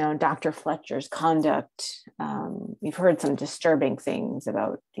 Dr. Fletcher's conduct. We've heard some disturbing things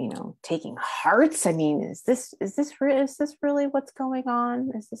about, taking hearts. I mean, is this really what's going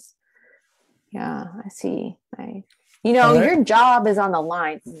on? Is this? Yeah, I see. Your job is on the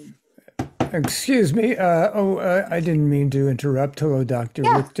line. Excuse me. I didn't mean to interrupt. Hello, Dr.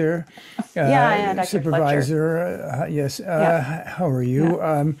 Richter. Dr. Supervisor. Yes. How are you?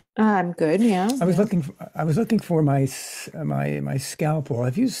 Yeah. I'm good. Yeah. I was looking for my scalpel.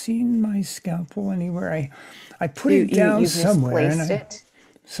 Have you seen my scalpel anywhere? I put it down somewhere. Misplaced it.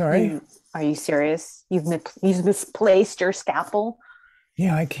 Sorry. Are you serious? You've misplaced your scalpel?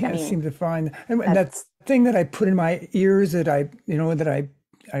 Yeah, I can't seem to find. And that thing that I put in my ears that I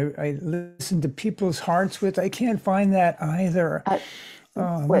listen to people's hearts with. I can't find that either.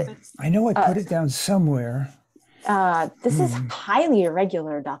 What? I know I put it down somewhere. This is highly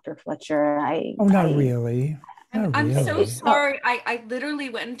irregular, Dr. Fletcher. Not really. I'm so sorry. I literally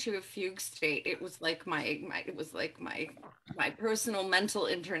went into a fugue state. It was like my personal mental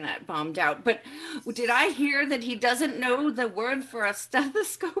internet bombed out. But did I hear that he doesn't know the word for a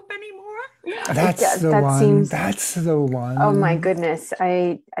stethoscope anymore? That's the one. That's the one. Oh my goodness.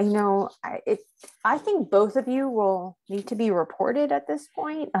 I think both of you will need to be reported at this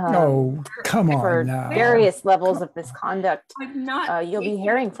point. Oh, come on for now. various levels of misconduct. I'm not. You'll be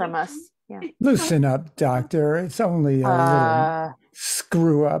hearing from us. Yeah. Listen up, doctor. It's only a little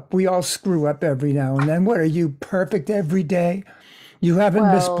screw up. We all screw up every now and then. What are you, perfect every day? You haven't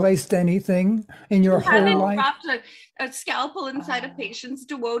misplaced anything in your whole life? Dropped a scalpel inside a patient's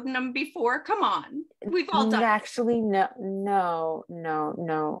duodenum before? Come on. We've all done. Actually, no.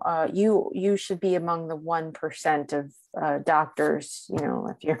 You should be among the 1% of doctors,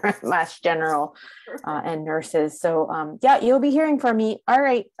 if you're a Mass General and nurses. So yeah, you'll be hearing from me. All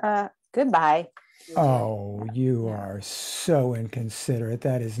right. Goodbye. Oh, you are so inconsiderate.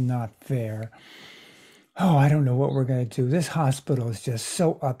 That is not fair. Oh, I don't know what we're going to do. This hospital is just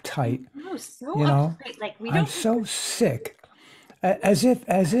so uptight. Uptight. Like I'm so sick. As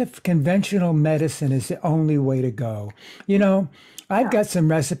if conventional medicine is the only way to go. I've got some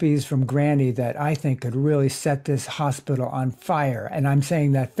recipes from Granny that I think could really set this hospital on fire. And I'm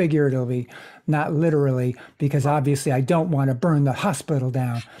saying that figuratively, not literally, because obviously I don't want to burn the hospital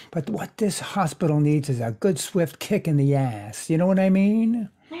down. But what this hospital needs is a good, swift kick in the ass. You know what I mean?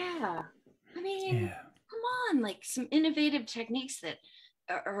 Yeah. I mean, come on, like some innovative techniques that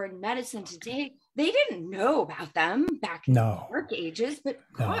are in medicine today. They didn't know about them back in the dark ages, but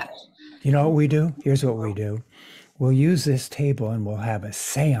gosh. You know what we do? Here's what we do. We'll use this table and we'll have a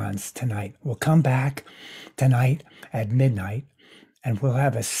seance tonight. We'll come back tonight at midnight and we'll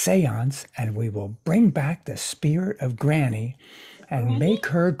have a seance and we will bring back the spirit of Granny and make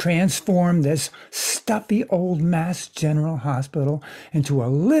her transform this stuffy old Mass General Hospital into a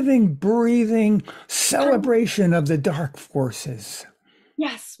living, breathing celebration of the dark forces.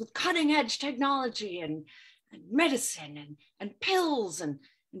 Yes, with cutting edge technology and medicine and pills and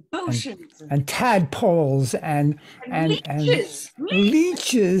potions and tadpoles and leeches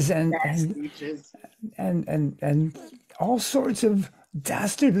and all sorts of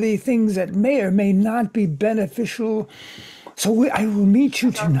dastardly things that may or may not be beneficial. So I will meet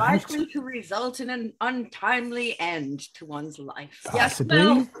you tonight. Likely to result in an untimely end to one's life. Possibly.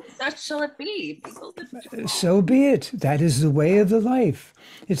 Yes, well, such shall it be. So be it. That is the way of the life.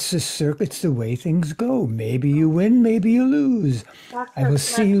 It's the circuit. It's the way things go. Maybe you win, maybe you lose. I will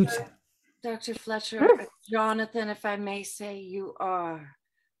see you. Dr. Fletcher, Jonathan, if I may say, you are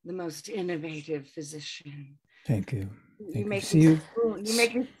the most innovative physician. Thank you. You make me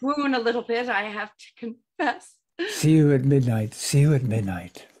swoon a little bit, I have to confess. See you at midnight. See you at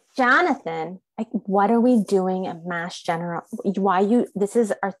midnight. Jonathan, what are we doing at Mass General? This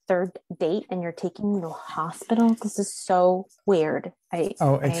is our third date and you're taking me to a hospital? This is so weird. It's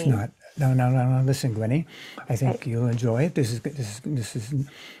not. No. Listen, Gwenny, I think you'll enjoy it. This is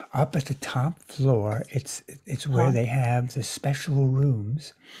up at the top floor. It's where they have the special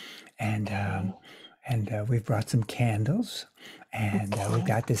rooms, and we've brought some candles, and we've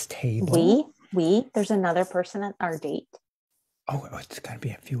got this table. There's another person at our date. Oh, it's going to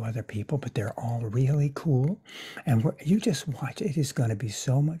be a few other people, but they're all really cool. And you just watch. It is going to be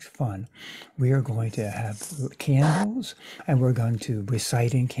so much fun. We are going to have candles, and we're going to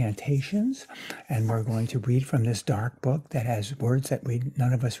recite incantations, and we're going to read from this dark book that has words that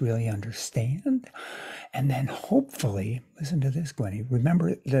none of us really understand. And then hopefully, listen to this, Gwenny.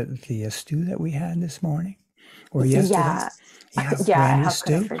 Remember the stew that we had this morning? Or yesterday? Yeah, how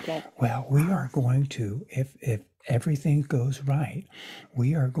could I forget? Well, we are going to, if everything goes right,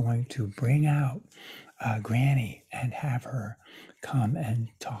 we are going to bring out Granny and have her come and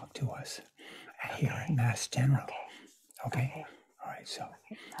talk to us here at Mass General. Okay. All right. So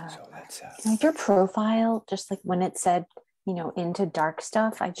let's. Your profile, just like when it said, into dark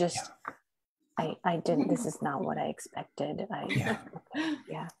stuff, I didn't. This is not what I expected.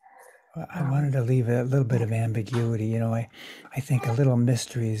 Yeah. I wanted to leave a little bit of ambiguity. I think a little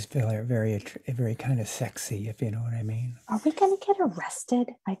mystery is very kind of sexy, if you know what I mean. Are we going to get arrested?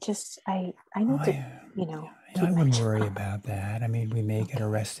 I need to, I wouldn't worry about that. I mean, we may get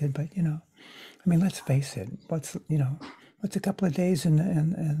arrested, but let's face it. What's a couple of days in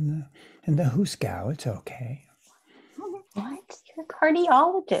the Hooskow? It's okay. What? You're a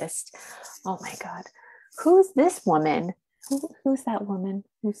cardiologist. Oh my God. Who's this woman? Who's that woman?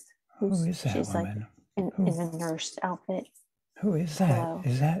 Who is that she's woman? Like in a nurse outfit. Who is that? Hello.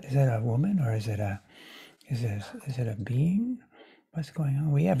 Is that a woman or is it a being? What's going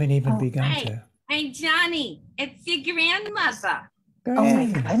on? We haven't even begun Hey, to. hey, Johnny, it's your grandmother. Oh my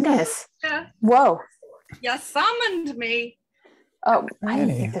goodness. Whoa. You summoned me. Oh, I didn't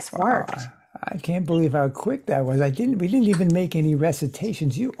Granny, think this wow, worked. I can't believe how quick that was. We didn't even make any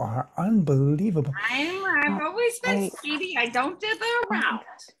recitations. You are unbelievable. I've always been speedy. I don't dither around.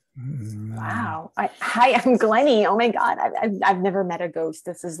 Wow. Hi, I'm Glennie. Oh my God. I've never met a ghost.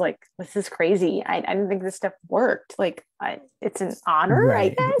 This is crazy. I didn't think this stuff worked. Like, it's an honor, I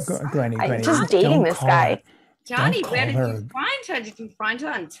guess. Granny, I'm just dating this guy. Johnny, Don't where did call you her. find her? Did you find her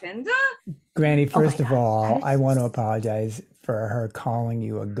on Tinder? Granny, first of all, I want to apologize for her calling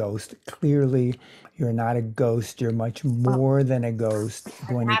you a ghost. Clearly, you're not a ghost. You're much more than a ghost.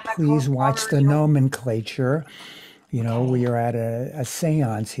 Granny, please watch the nomenclature. You know, we are at a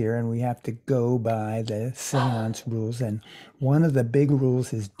seance here and we have to go by the seance rules. And one of the big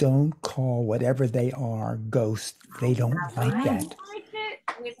rules is don't call whatever they are ghosts. They don't like that.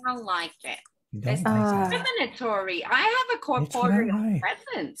 We don't like it. Don't It's like that. discriminatory. I have a corporeal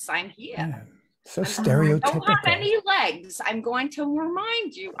presence. I'm here. Yeah. So I don't stereotypical. have any legs. I'm going to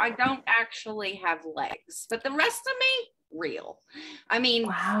remind you, I don't actually have legs, but the rest of me, real. I mean,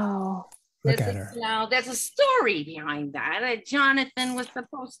 wow. Look at her. There's a story behind that. Jonathan was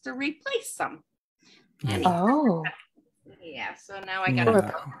supposed to replace them. And yeah, so now I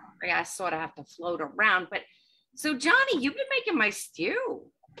gotta sort of have to float around. But so Johnny, you've been making my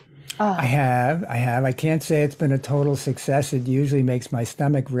stew. I have. I can't say it's been a total success. It usually makes my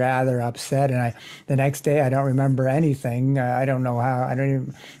stomach rather upset, and the next day I don't remember anything. I don't know how. I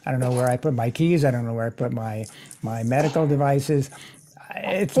don't know where I put my keys. I don't know where I put my medical devices.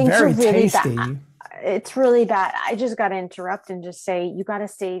 It's Things very are really tasty. bad. It's really bad. I just got to interrupt and just say you got to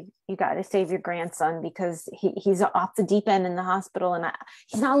save your grandson because he's off the deep end in the hospital, and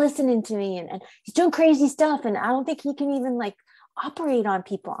he's not listening to me, and he's doing crazy stuff, and I don't think he can even operate on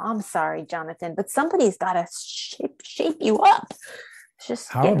people. I'm sorry, Jonathan, but somebody's got to shape you up. It's just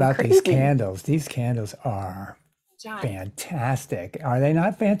How about crazy. these candles? These candles are fantastic. Are they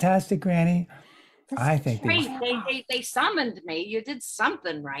not fantastic, Granny? I think they summoned me. You did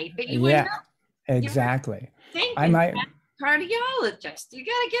something right, but you yeah, exactly. I might cardiologist. You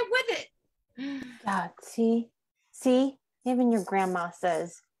gotta get with it. Yeah, see, even your grandma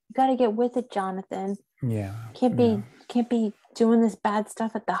says you gotta get with it, Jonathan. Yeah, can't be doing this bad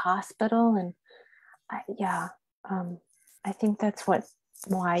stuff at the hospital, and I think that's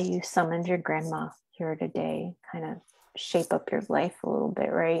why you summoned your grandma here today, kind of shape up your life a little bit,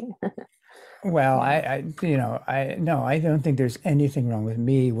 right? Well, I don't think there's anything wrong with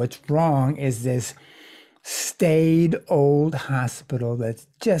me. What's wrong is this staid old hospital that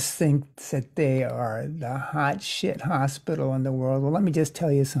just thinks that they are the hot shit hospital in the world. Well, let me just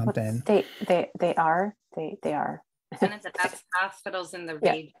tell you something. They are. One of the best hospitals in the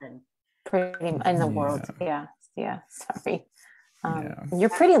region. Pretty in the world. Yeah. Sorry. You're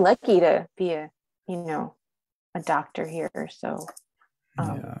pretty lucky to be a doctor here. So.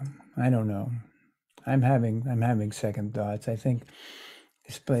 I don't know. I'm having second thoughts. I think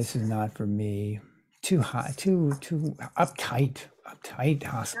this place is not for me. Too hot, too uptight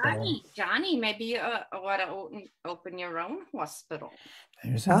hospital. Johnny, maybe you ought to open your own hospital.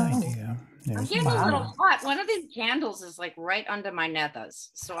 There's an idea. I'm getting a little hot. One of these candles is right under my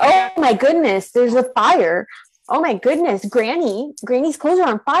nethers. So my goodness, there's a fire. Oh my goodness, Granny's clothes are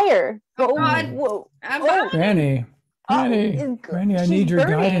on fire. Oh God. Whoa. Granny, I need your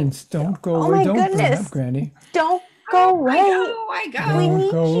guidance. Don't go away. Don't burn up, Granny. Don't go away. I go.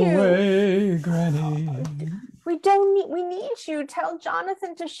 Don't go away, Granny. We need you. Tell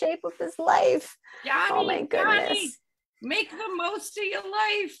Jonathan to shape up his life. Johnny, oh my goodness. Johnny, make the most of your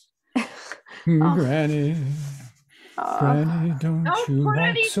life. Granny. Granny, don't you put walk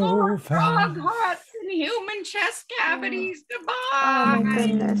any so more fast. frog hearts in human chest cavities. Goodbye. Oh my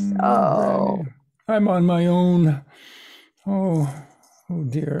goodness. Oh. Granny, I'm on my own. Oh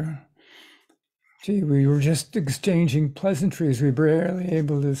dear. Gee, we were just exchanging pleasantries. We were barely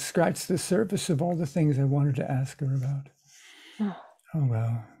able to scratch the surface of all the things I wanted to ask her about. Oh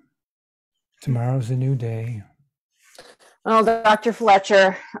well. Tomorrow's a new day. Well, Dr.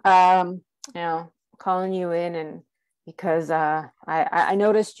 Fletcher, calling you in and because I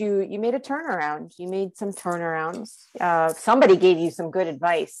noticed you made a turnaround. You made some turnarounds. Somebody gave you some good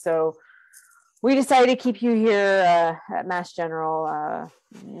advice. So we decided to keep you here at Mass General.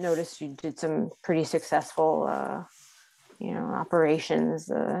 Noticed you did some pretty successful operations,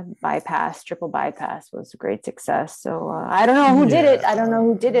 triple bypass was a great success. So I don't know who did it. I don't know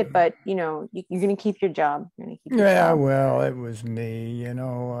who did it, but you're going to keep your job. You're going to keep your job. Well, it was me.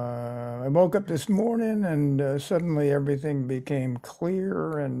 I woke up this morning and suddenly everything became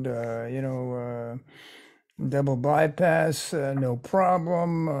clear, and double bypass, no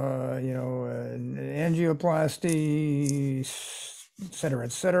problem. Angioplasty,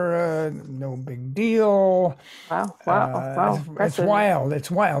 et cetera, no big deal. Wow. It's wild.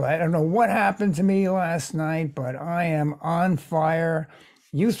 It's wild. I don't know what happened to me last night, but I am on fire.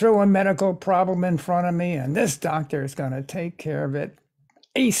 You throw a medical problem in front of me, and this doctor is going to take care of it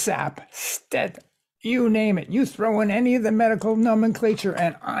ASAP, you name it. You throw in any of the medical nomenclature,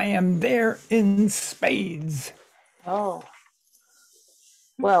 and I am there in spades. Oh.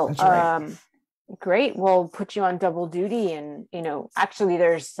 Well, that's right. Great. We'll put you on double duty. And, actually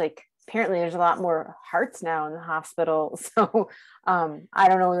apparently there's a lot more hearts now in the hospital. So I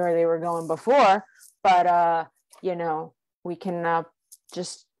don't know where they were going before, but, we can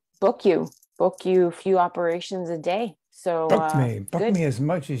just book you a few operations a day. So book me as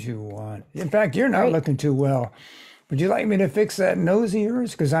much as you want. In fact, you're not looking too well. Would you like me to fix that nose of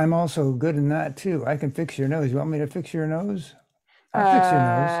yours? Because I'm also good in that too. I can fix your nose. You want me to fix your nose? I'll fix your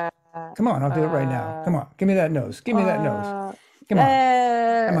nose. Come on, I'll do it right now. Come on, give me that nose. Give me that nose. Come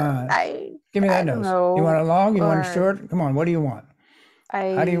on. Give me that nose. Know. You want it long? You want it short? Come on, what do you want?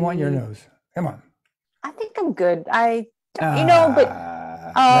 How do you want your nose? Come on. I think I'm good. But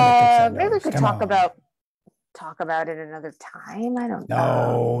maybe we could talk about it another time. I don't know.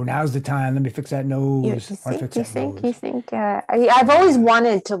 No, now's the time. Let me fix that nose. You think? I've always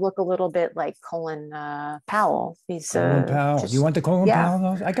wanted to look a little bit like Colin Powell. Colin Powell. You want the Colin Powell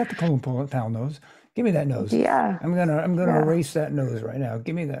nose? I got the Colin Powell nose. Give me that nose. Yeah. I'm gonna erase that nose right now.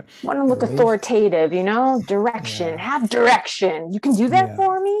 Give me that. I want to look authoritative, direction. Have direction. You can do that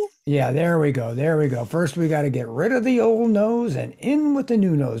for me? Yeah, there we go. First we got to get rid of the old nose and in with the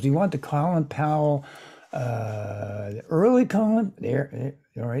new nose. You want the Colin Powell the early Colin there,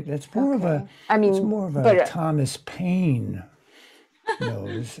 all right, that's more of a it's more of a Thomas Paine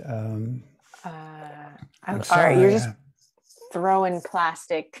nose. I'm sorry, all right, you're just throwing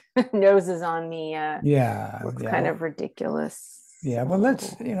plastic noses on me. Looks kind of ridiculous. Yeah, well,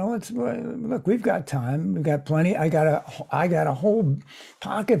 let's look. We've got time. We've got plenty. I got a whole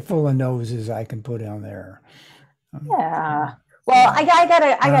pocket full of noses I can put on there. Yeah. Well, I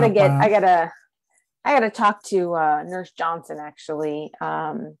gotta talk to Nurse Johnson. Actually,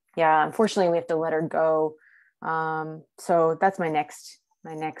 unfortunately, we have to let her go. So that's my next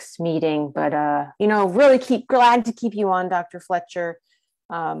meeting. But really glad to keep you on, Dr. Fletcher.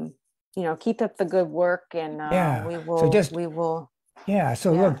 Keep up the good work, and we will.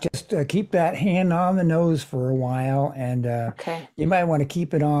 Look, just keep that hand on the nose for a while, and you might want to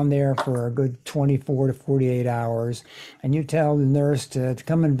keep it on there for a good 24 to 48 hours. And you tell the nurse to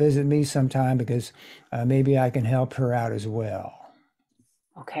come and visit me sometime, because maybe I can help her out as well.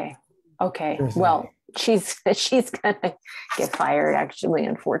 Okay. Well, she's gonna get fired, actually,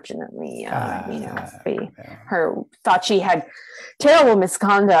 unfortunately. Her thought she had terrible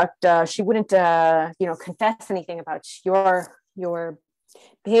misconduct. She wouldn't confess anything about your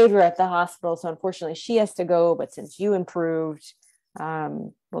behavior at the hospital, so unfortunately she has to go. But since you improved,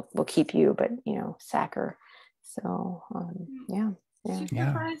 we'll keep you, but sack her. So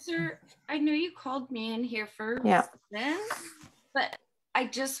Supervisor, I know you called me in here for this, but I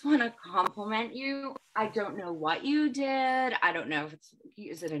just want to compliment you. I don't know what you did. I don't know if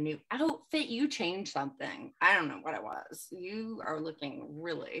is it a new outfit? You changed something. I don't know what it was. You are looking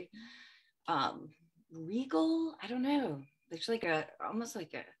really regal. I don't know. There's almost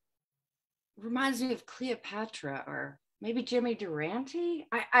like reminds me of Cleopatra, or maybe Jimmy Durante.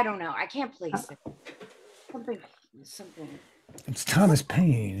 I don't know. I can't place it. Something. It's Thomas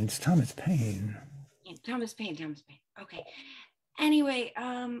Paine. Thomas Paine. Okay. Anyway,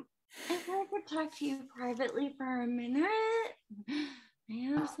 if I could talk to you privately for a minute, I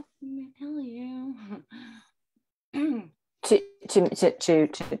have something to tell you.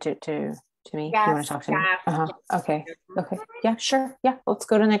 To me, yes, you want to talk to me? Okay. Yeah, sure. Yeah, let's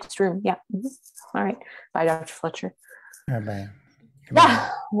go to the next room. Yeah. All right. Bye, Dr. Fletcher. Bye.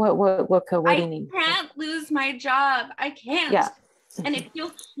 What do you need? I can't lose my job. I can't. Yeah. And if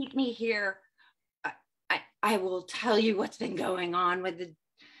you'll keep me here, I will tell you what's been going on with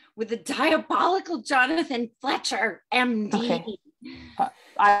the diabolical Jonathan Fletcher, MD. Okay.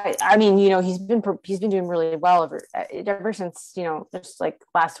 I mean, he's been doing really well ever since, just like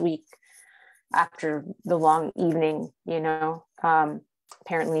last week after the long evening,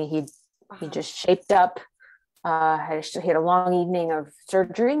 apparently he just shaped up he had a long evening of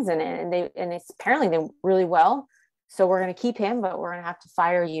surgeries, and it's apparently they really well. So we're going to keep him, but we're going to have to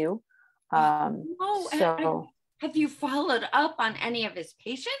fire you. So have you followed up on any of his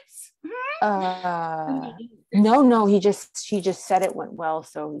patients? No, she just said it went well.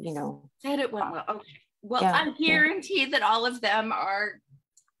 So, said it went well. Okay. Well, yeah, I guarantee that all of them are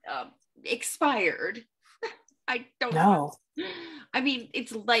expired. I don't know. I mean,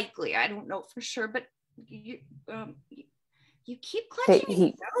 it's likely. I don't know for sure, but you keep clutching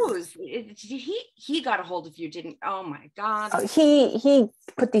his nose. He got a hold of you, didn't? Oh my God! He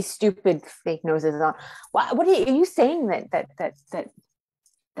put these stupid fake noses on. What are you saying that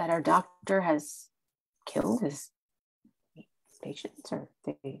our doctor has killed his patients, or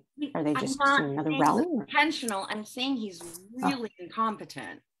are they just in another realm? Intentional. I'm saying he's really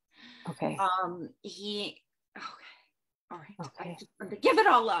incompetent. Okay. Okay. All right. Okay. I just want to give it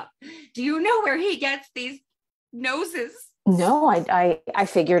all up. Do you know where he gets these noses? No, I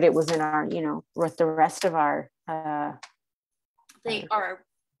figured it was in our, with the rest of our. They are.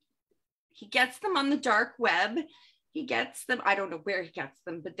 He gets them on the dark web. He gets them. I don't know where he gets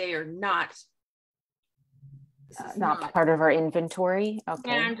them, but they are not. Not part of our inventory. Okay.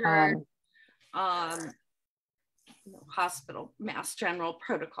 Standard, hospital mass general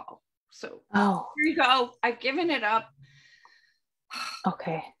protocol. So here you go. I've given it up.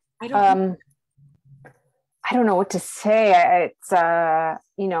 Okay. I don't know what to say. It's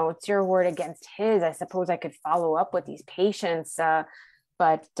your word against his. I suppose I could follow up with these patients,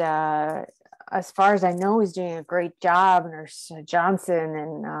 but as far as I know, he's doing a great job, Nurse Johnson.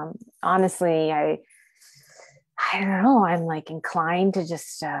 And honestly, I don't know. I'm like inclined to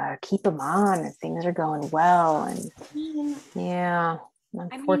just keep him on if things are going well. And yeah.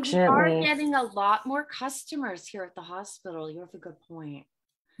 Unfortunately, I mean, we are getting a lot more customers here at the hospital. You have a good point.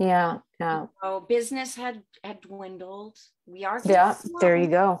 Yeah. Business had dwindled. We are. Yeah, there you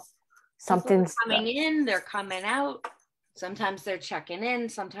go. Something's coming in. They're coming out. Sometimes they're checking in.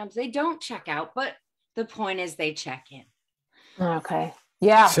 Sometimes they don't check out. But the point is, they check in. Okay.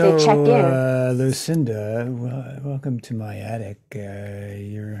 Yeah, so, they check in. Lucinda, welcome to my attic.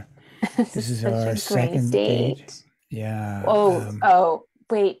 This is our second date. Yeah.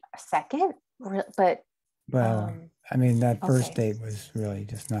 Wait a second. But well, I mean, that first date was really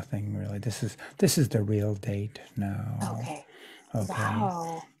just nothing. Really, this is the real date now. Okay.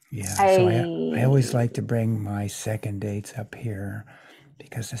 Wow. Yeah. So I always like to bring my second dates up here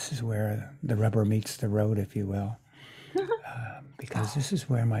because this is where the rubber meets the road, if you will. Because this is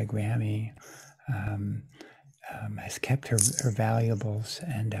where my Grammy has kept her valuables,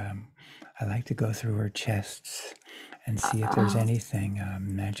 and I like to go through her chests and see if there's anything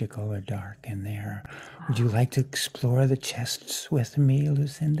magical or dark in there. Would you like to explore the chests with me,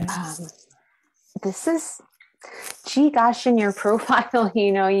 Lucinda? Gosh, in your profile,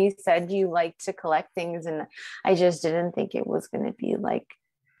 you said you like to collect things, and I just didn't think it was going to be like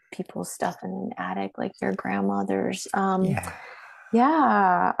people's stuff in an attic like your grandmother's.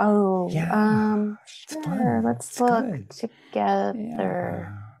 Yeah. Oh, yeah. Sure. Let's look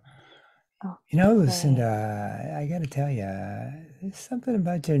together. Yeah. Lucinda, I got to tell you, there's something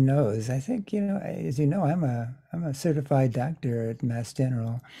about your nose. I think, as you know, I'm a certified doctor at Mass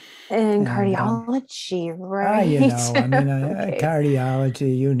General. In cardiology, right?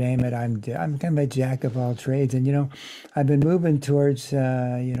 Cardiology, you name it. I'm kind of a jack of all trades. And, I've been moving towards,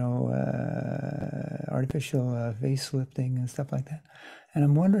 artificial facelifting and stuff like that. And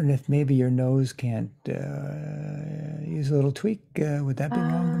I'm wondering if maybe your nose can't use a little tweak. Would that be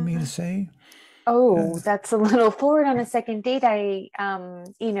wrong of me to say? Oh, that's a little forward on a second date. I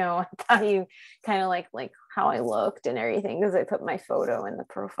thought you kind of like how I looked and everything because I put my photo in the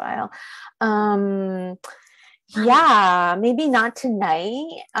profile. Yeah, maybe not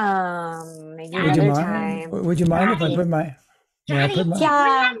tonight. Maybe another time. Would you mind if I put my? Grandmother,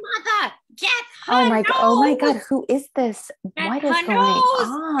 get her nose. Oh my God, who is this? What is going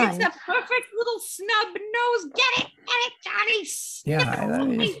on? It's a perfect little snub nose. Get it, Johnny. Yeah,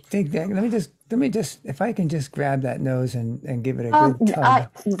 let me just, if I can just grab that nose and give it a good tug.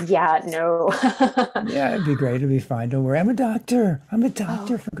 Yeah, no. Yeah, it'd be great. It'd be fine. Don't worry. I'm a doctor,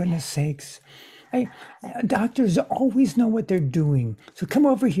 for goodness sakes. Doctors always know what they're doing. So come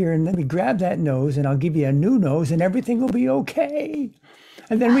over here and let me grab that nose and I'll give you a new nose and everything will be okay.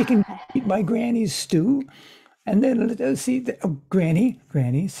 And then we can eat my granny's stew. And then let's see, Granny,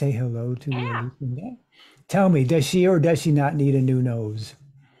 say hello to Lucinda. Tell me, does she or does she not need a new nose?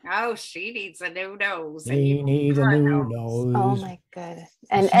 Oh, she needs a new nose. And He you needs a new nose. Oh my goodness.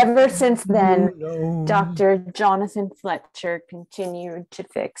 And ever since then, nose. Dr. Jonathan Fletcher continued to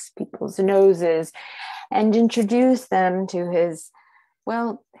fix people's noses and introduce them to his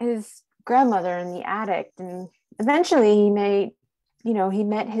grandmother in the attic. And eventually he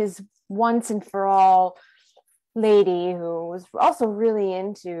met his once and for all lady who was also really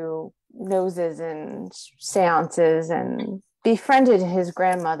into noses and seances and befriended his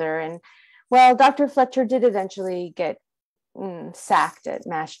grandmother. And well, Dr. Fletcher did eventually get sacked at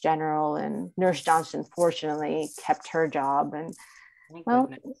Mass General, and Nurse Johnson fortunately kept her job. And well,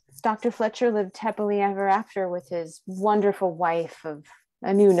 Dr. Fletcher lived happily ever after with his wonderful wife of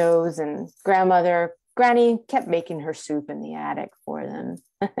a new nose, and Granny kept making her soup in the attic for them.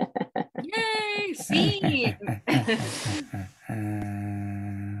 Yay, scene.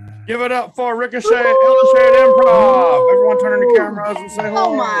 Give it up for Ricochet Illustrated Improv. Everyone turn on your cameras and say hello.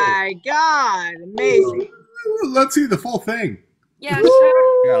 Oh my God, amazing. Let's see the full thing. Yeah,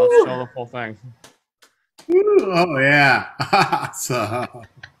 sure. Yeah, let's show the full thing. Oh, yeah. So,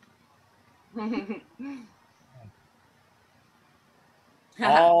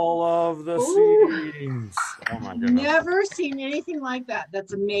 all of the scenes. Oh my goodness. Never seen anything like that.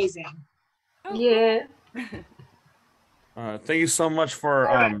 That's amazing. Yeah. Thank you so much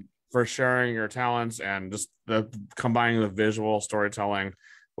for sharing your talents, and just combining the visual storytelling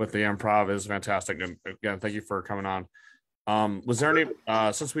with the improv is fantastic. And again, thank you for coming on. Was there any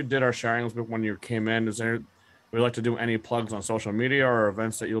since we did our sharings when you came in, would you like to do any plugs on social media or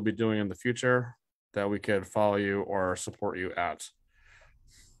events that you'll be doing in the future that we could follow you or support you at?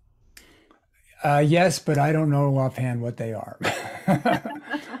 Yes, but I don't know offhand what they are.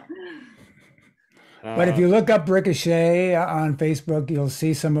 But if you look up Ricochet on Facebook, you'll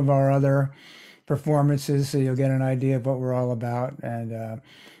see some of our other performances, so you'll get an idea of what we're all about. And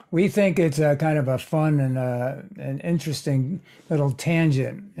we think it's a kind of a fun and an interesting little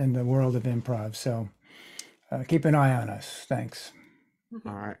tangent in the world of improv. So keep an eye on us. Thanks.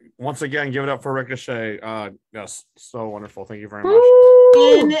 All right. Once again, give it up for Ricochet. Yes, so wonderful. Thank you very much.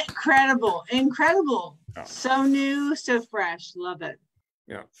 Incredible. Yeah. So new, so fresh. Love it.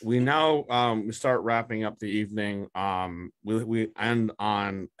 Yeah, we now we start wrapping up the evening. We end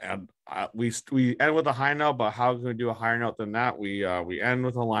on we end with a high note, but how can we do a higher note than that? We end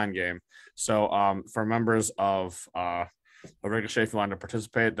with a line game. So for members of Ricochet, if you want to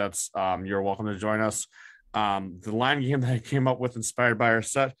participate, that's you're welcome to join us. The line game that I came up with, inspired by our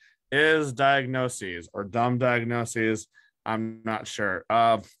set, is diagnoses or dumb diagnoses. I'm not sure.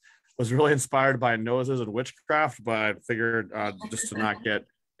 Was really inspired by noses and witchcraft, but I figured just to not get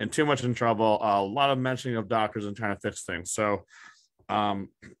in too much in trouble, a lot of mentioning of doctors and trying to fix things. So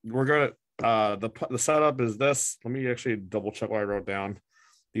we're going to the setup is this. Let me actually double check what I wrote down.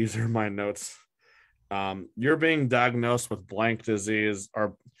 These are my notes. You're being diagnosed with blank disease,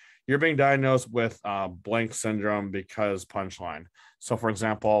 or you're being diagnosed with blank syndrome because punchline. So for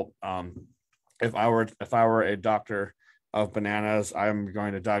example, if I were a doctor of bananas, I'm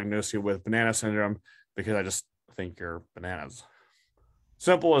going to diagnose you with banana syndrome because I just think you're bananas.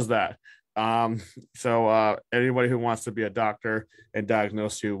 Simple as that. So anybody who wants to be a doctor and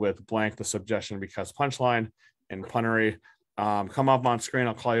diagnose you with blank the suggestion because punchline and punnery, come up on screen.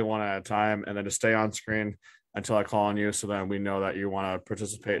 I'll call you one at a time, and then just stay on screen until I call on you, so then we know that you want to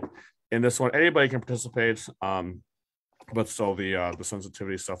participate in this one. Anybody can participate, but still the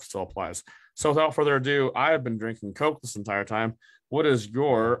sensitivity stuff still applies. So without further ado, I have been drinking Coke this entire time. What is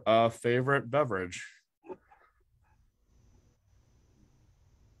your favorite beverage?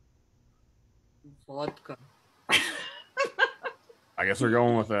 Vodka. I guess we're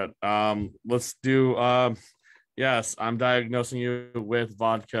going with it. Let's do, yes, I'm diagnosing you with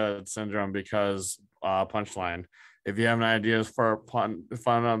vodka syndrome because punchline. If you have any ideas for fun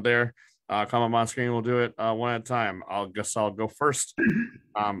out there, come up on screen. We'll do it one at a time. I'll go first.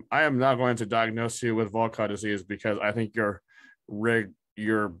 I am not going to diagnose you with vodka disease because I think you're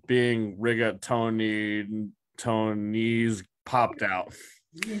being rigatoni's popped out.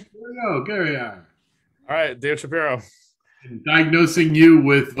 There we go. Carry on. All right, Dave Shapiro. In diagnosing you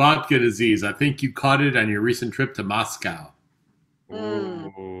with vodka disease. I think you caught it on your recent trip to Moscow.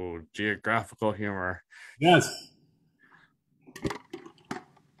 Ooh, geographical humor. Yes.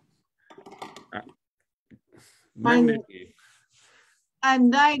 I'm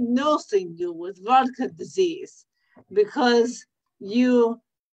diagnosing you with vodka disease because you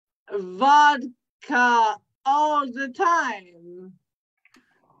vodka all the time.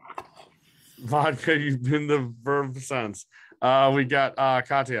 Vodka, you've been the verb sense. We got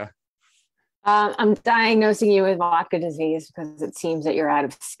Katya. I'm diagnosing you with vodka disease because it seems that you're out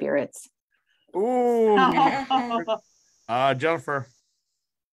of spirits. Ooh. Jennifer.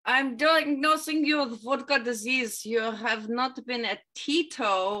 I'm diagnosing you with vodka disease. You have not been a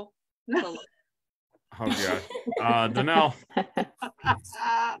Tito. Oh God. Danelle.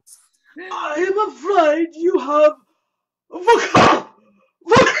 I am afraid you have.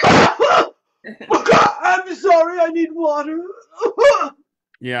 I'm sorry, I need water.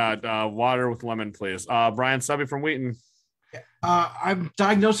 Yeah, water with lemon, please. Brian Subby from Wheaton. I'm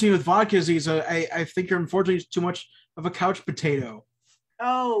diagnosing you with vodka disease. I think you're unfortunately too much of a couch potato.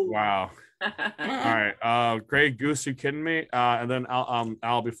 Oh. Wow. All right. Grey Goose, you kidding me? And then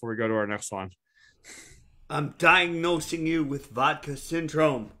Al, before we go to our next one. I'm diagnosing you with vodka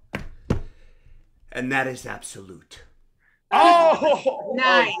syndrome. And that is absolute. Oh!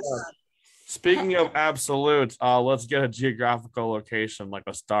 Nice. Speaking of absolute, let's get a geographical location like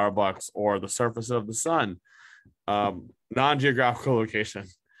a Starbucks or the surface of the sun. Non-geographical location.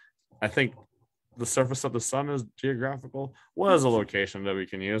 I think the surface of the sun is geographical. What is a location that we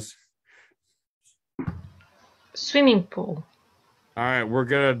can use? Swimming pool. All right, we're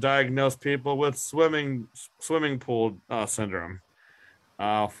gonna diagnose people with swimming pool syndrome.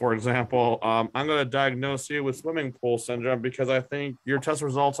 For example, I'm gonna diagnose you with swimming pool syndrome because I think your test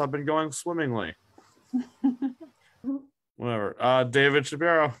results have been going swimmingly. Whatever. David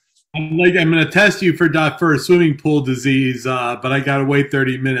Shapiro. I'm gonna test you for swimming pool disease, but I gotta wait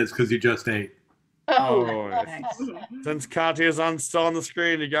 30 minutes because you just ate. Oh, nice. Since Kati is still on the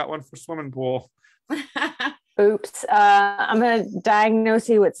screen, you got one for swimming pool. Oops. I'm gonna diagnose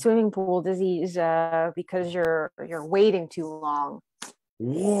you with swimming pool disease because you're waiting too long.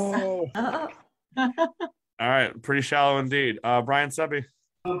 Whoa. All right, pretty shallow indeed. Brian Subby.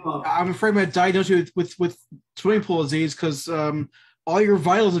 I'm afraid I'm going to diagnose you with swimming pool disease because all your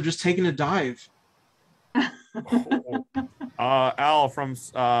vitals have just taken a dive. Al from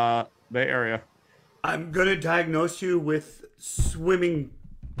Bay Area. I'm going to diagnose you with swimming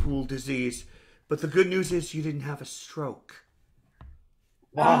pool disease, but the good news is you didn't have a stroke.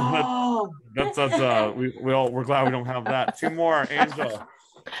 Wow, we're glad we don't have that. Two more, Angel.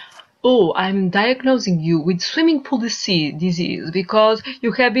 Oh, I'm diagnosing you with swimming pool disease because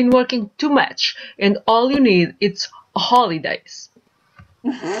you have been working too much and all you need is holidays.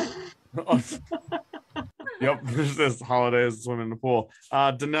 Yep, there's this holidays swimming in the pool.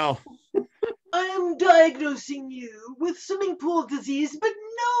 Danelle. I am diagnosing you with swimming pool disease, but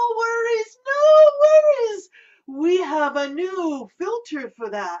no worries. We have a new filter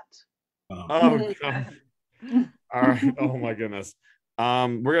for that. Oh, God. All right. Oh, my goodness.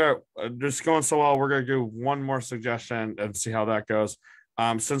 We're gonna just going so well. We're gonna do one more suggestion and see how that goes.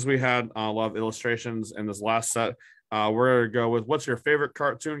 Since we had a lot of illustrations in this last set, we're gonna go with what's your favorite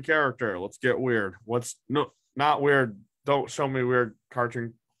cartoon character? Let's get weird. Not weird. Don't show me weird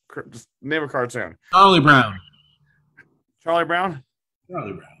cartoon. Just name a cartoon. Charlie Brown. Charlie Brown.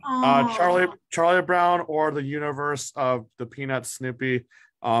 Charlie Brown. Charlie Brown or the universe of the Peanuts Snoopy.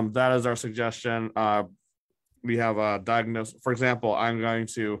 That is our suggestion. We have a diagnosis. For example, I'm going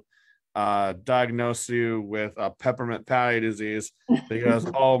to diagnose you with peppermint patty disease because,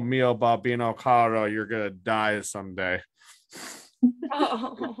 oh mio bambino caro, you're going to die someday.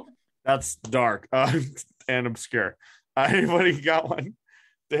 Oh. That's dark and obscure. Anybody got one?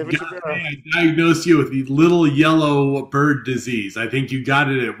 David Shapiro. I diagnosed you with the little yellow bird disease. I think you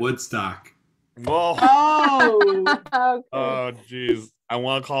got it at Woodstock. Whoa. Oh. Okay. Oh, geez. I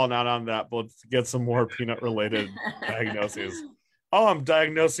want to call an out on that, but let's get some more peanut-related diagnoses. Oh, I'm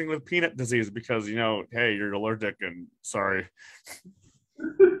diagnosing with peanut disease because, hey, you're allergic and sorry.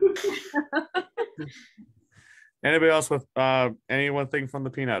 Anybody else with anyone thing from the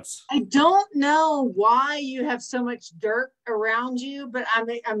Peanuts? I don't know why you have so much dirt around you, but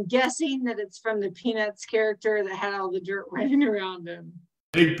I'm guessing that it's from the Peanuts character that had all the dirt running around him.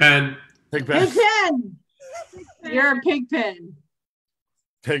 Pigpen. Pigpen! You're a pigpen.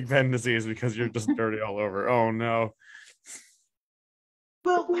 Pigpen disease because you're just dirty all over. Oh, no.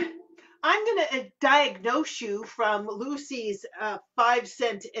 Well, I'm going to diagnose you from Lucy's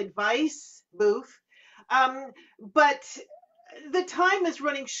 5-cent advice booth. But the time is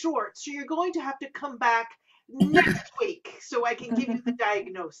running short, so you're going to have to come back next week so I can give you the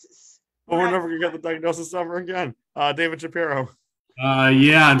diagnosis. Well, we're never going to get the diagnosis ever again. David Shapiro.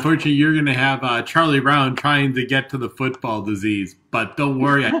 Yeah, unfortunately, you're going to have Charlie Brown trying to get to the football disease. But don't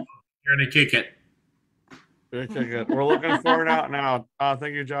worry, you're going to kick it. We're looking for an out now.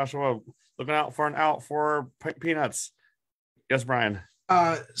 Thank you, Joshua. Looking out for an out for Peanuts. Yes, Brian.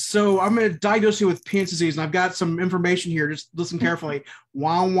 So I'm going to diagnose you with penis disease, and I've got some information here. Just listen carefully.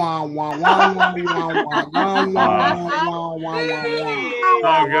 Wah wah wah wah wah wah wah wah wah wah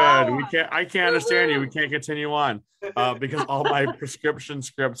Oh, good. I can't understand you. We can't continue on because all my prescription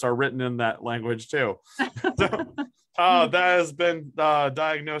scripts are written in that language too. So, that has been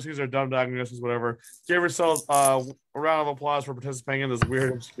diagnoses or dumb diagnoses, whatever. Give yourselves a round of applause for participating in this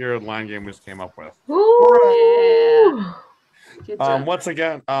weird, obscure line game we just came up with. Yeah. Once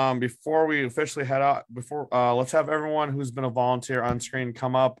again, before we officially head out, let's have everyone who's been a volunteer on screen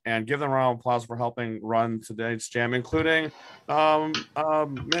come up and give them a round of applause for helping run today's jam, including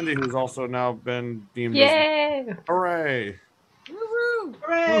Mindy, who's also now been deemed Yay! as hooray.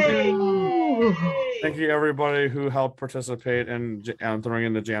 Hooray! Thank you, everybody who helped participate in throwing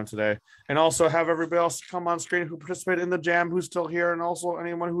in the jam today, and also have everybody else come on screen who participated in the jam who's still here, and also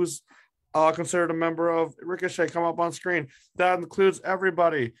anyone who's considered a member of Ricochet come up on screen. That includes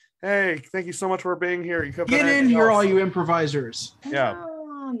everybody. Hey, thank you so much for being here. You could Get in here, all you improvisers. Yeah,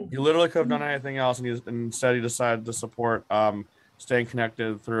 you literally could have done anything else, and instead you decided to support staying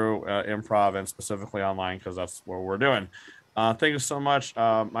connected through improv and specifically online because that's what we're doing. Thank you so much.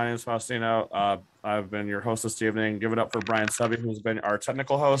 My name is Faustino. I've been your host this evening. Give it up for Brian Subby, who's been our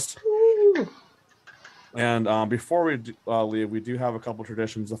technical host. And before we leave, we do have a couple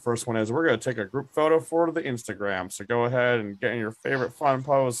traditions. The first one is we're going to take a group photo for the Instagram. So go ahead and get in your favorite fun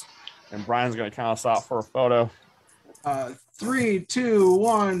pose. And Brian's going to count us out for a photo. 3, 2,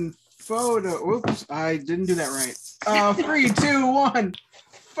 1, photo. Oops, I didn't do that right. 3, 2, 1,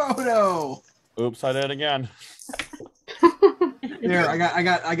 photo. Oops, I did it again. There, I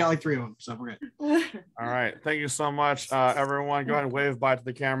got like 3 of them, so we're good. All right, thank you so much, everyone. Go ahead and wave bye to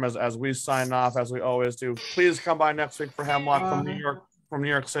the cameras as we sign off, as we always do. Please come by next week for Hemlock from New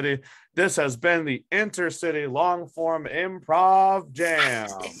York City. This has been the InterCity Long Form Improv Jam.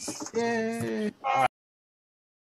 Yay!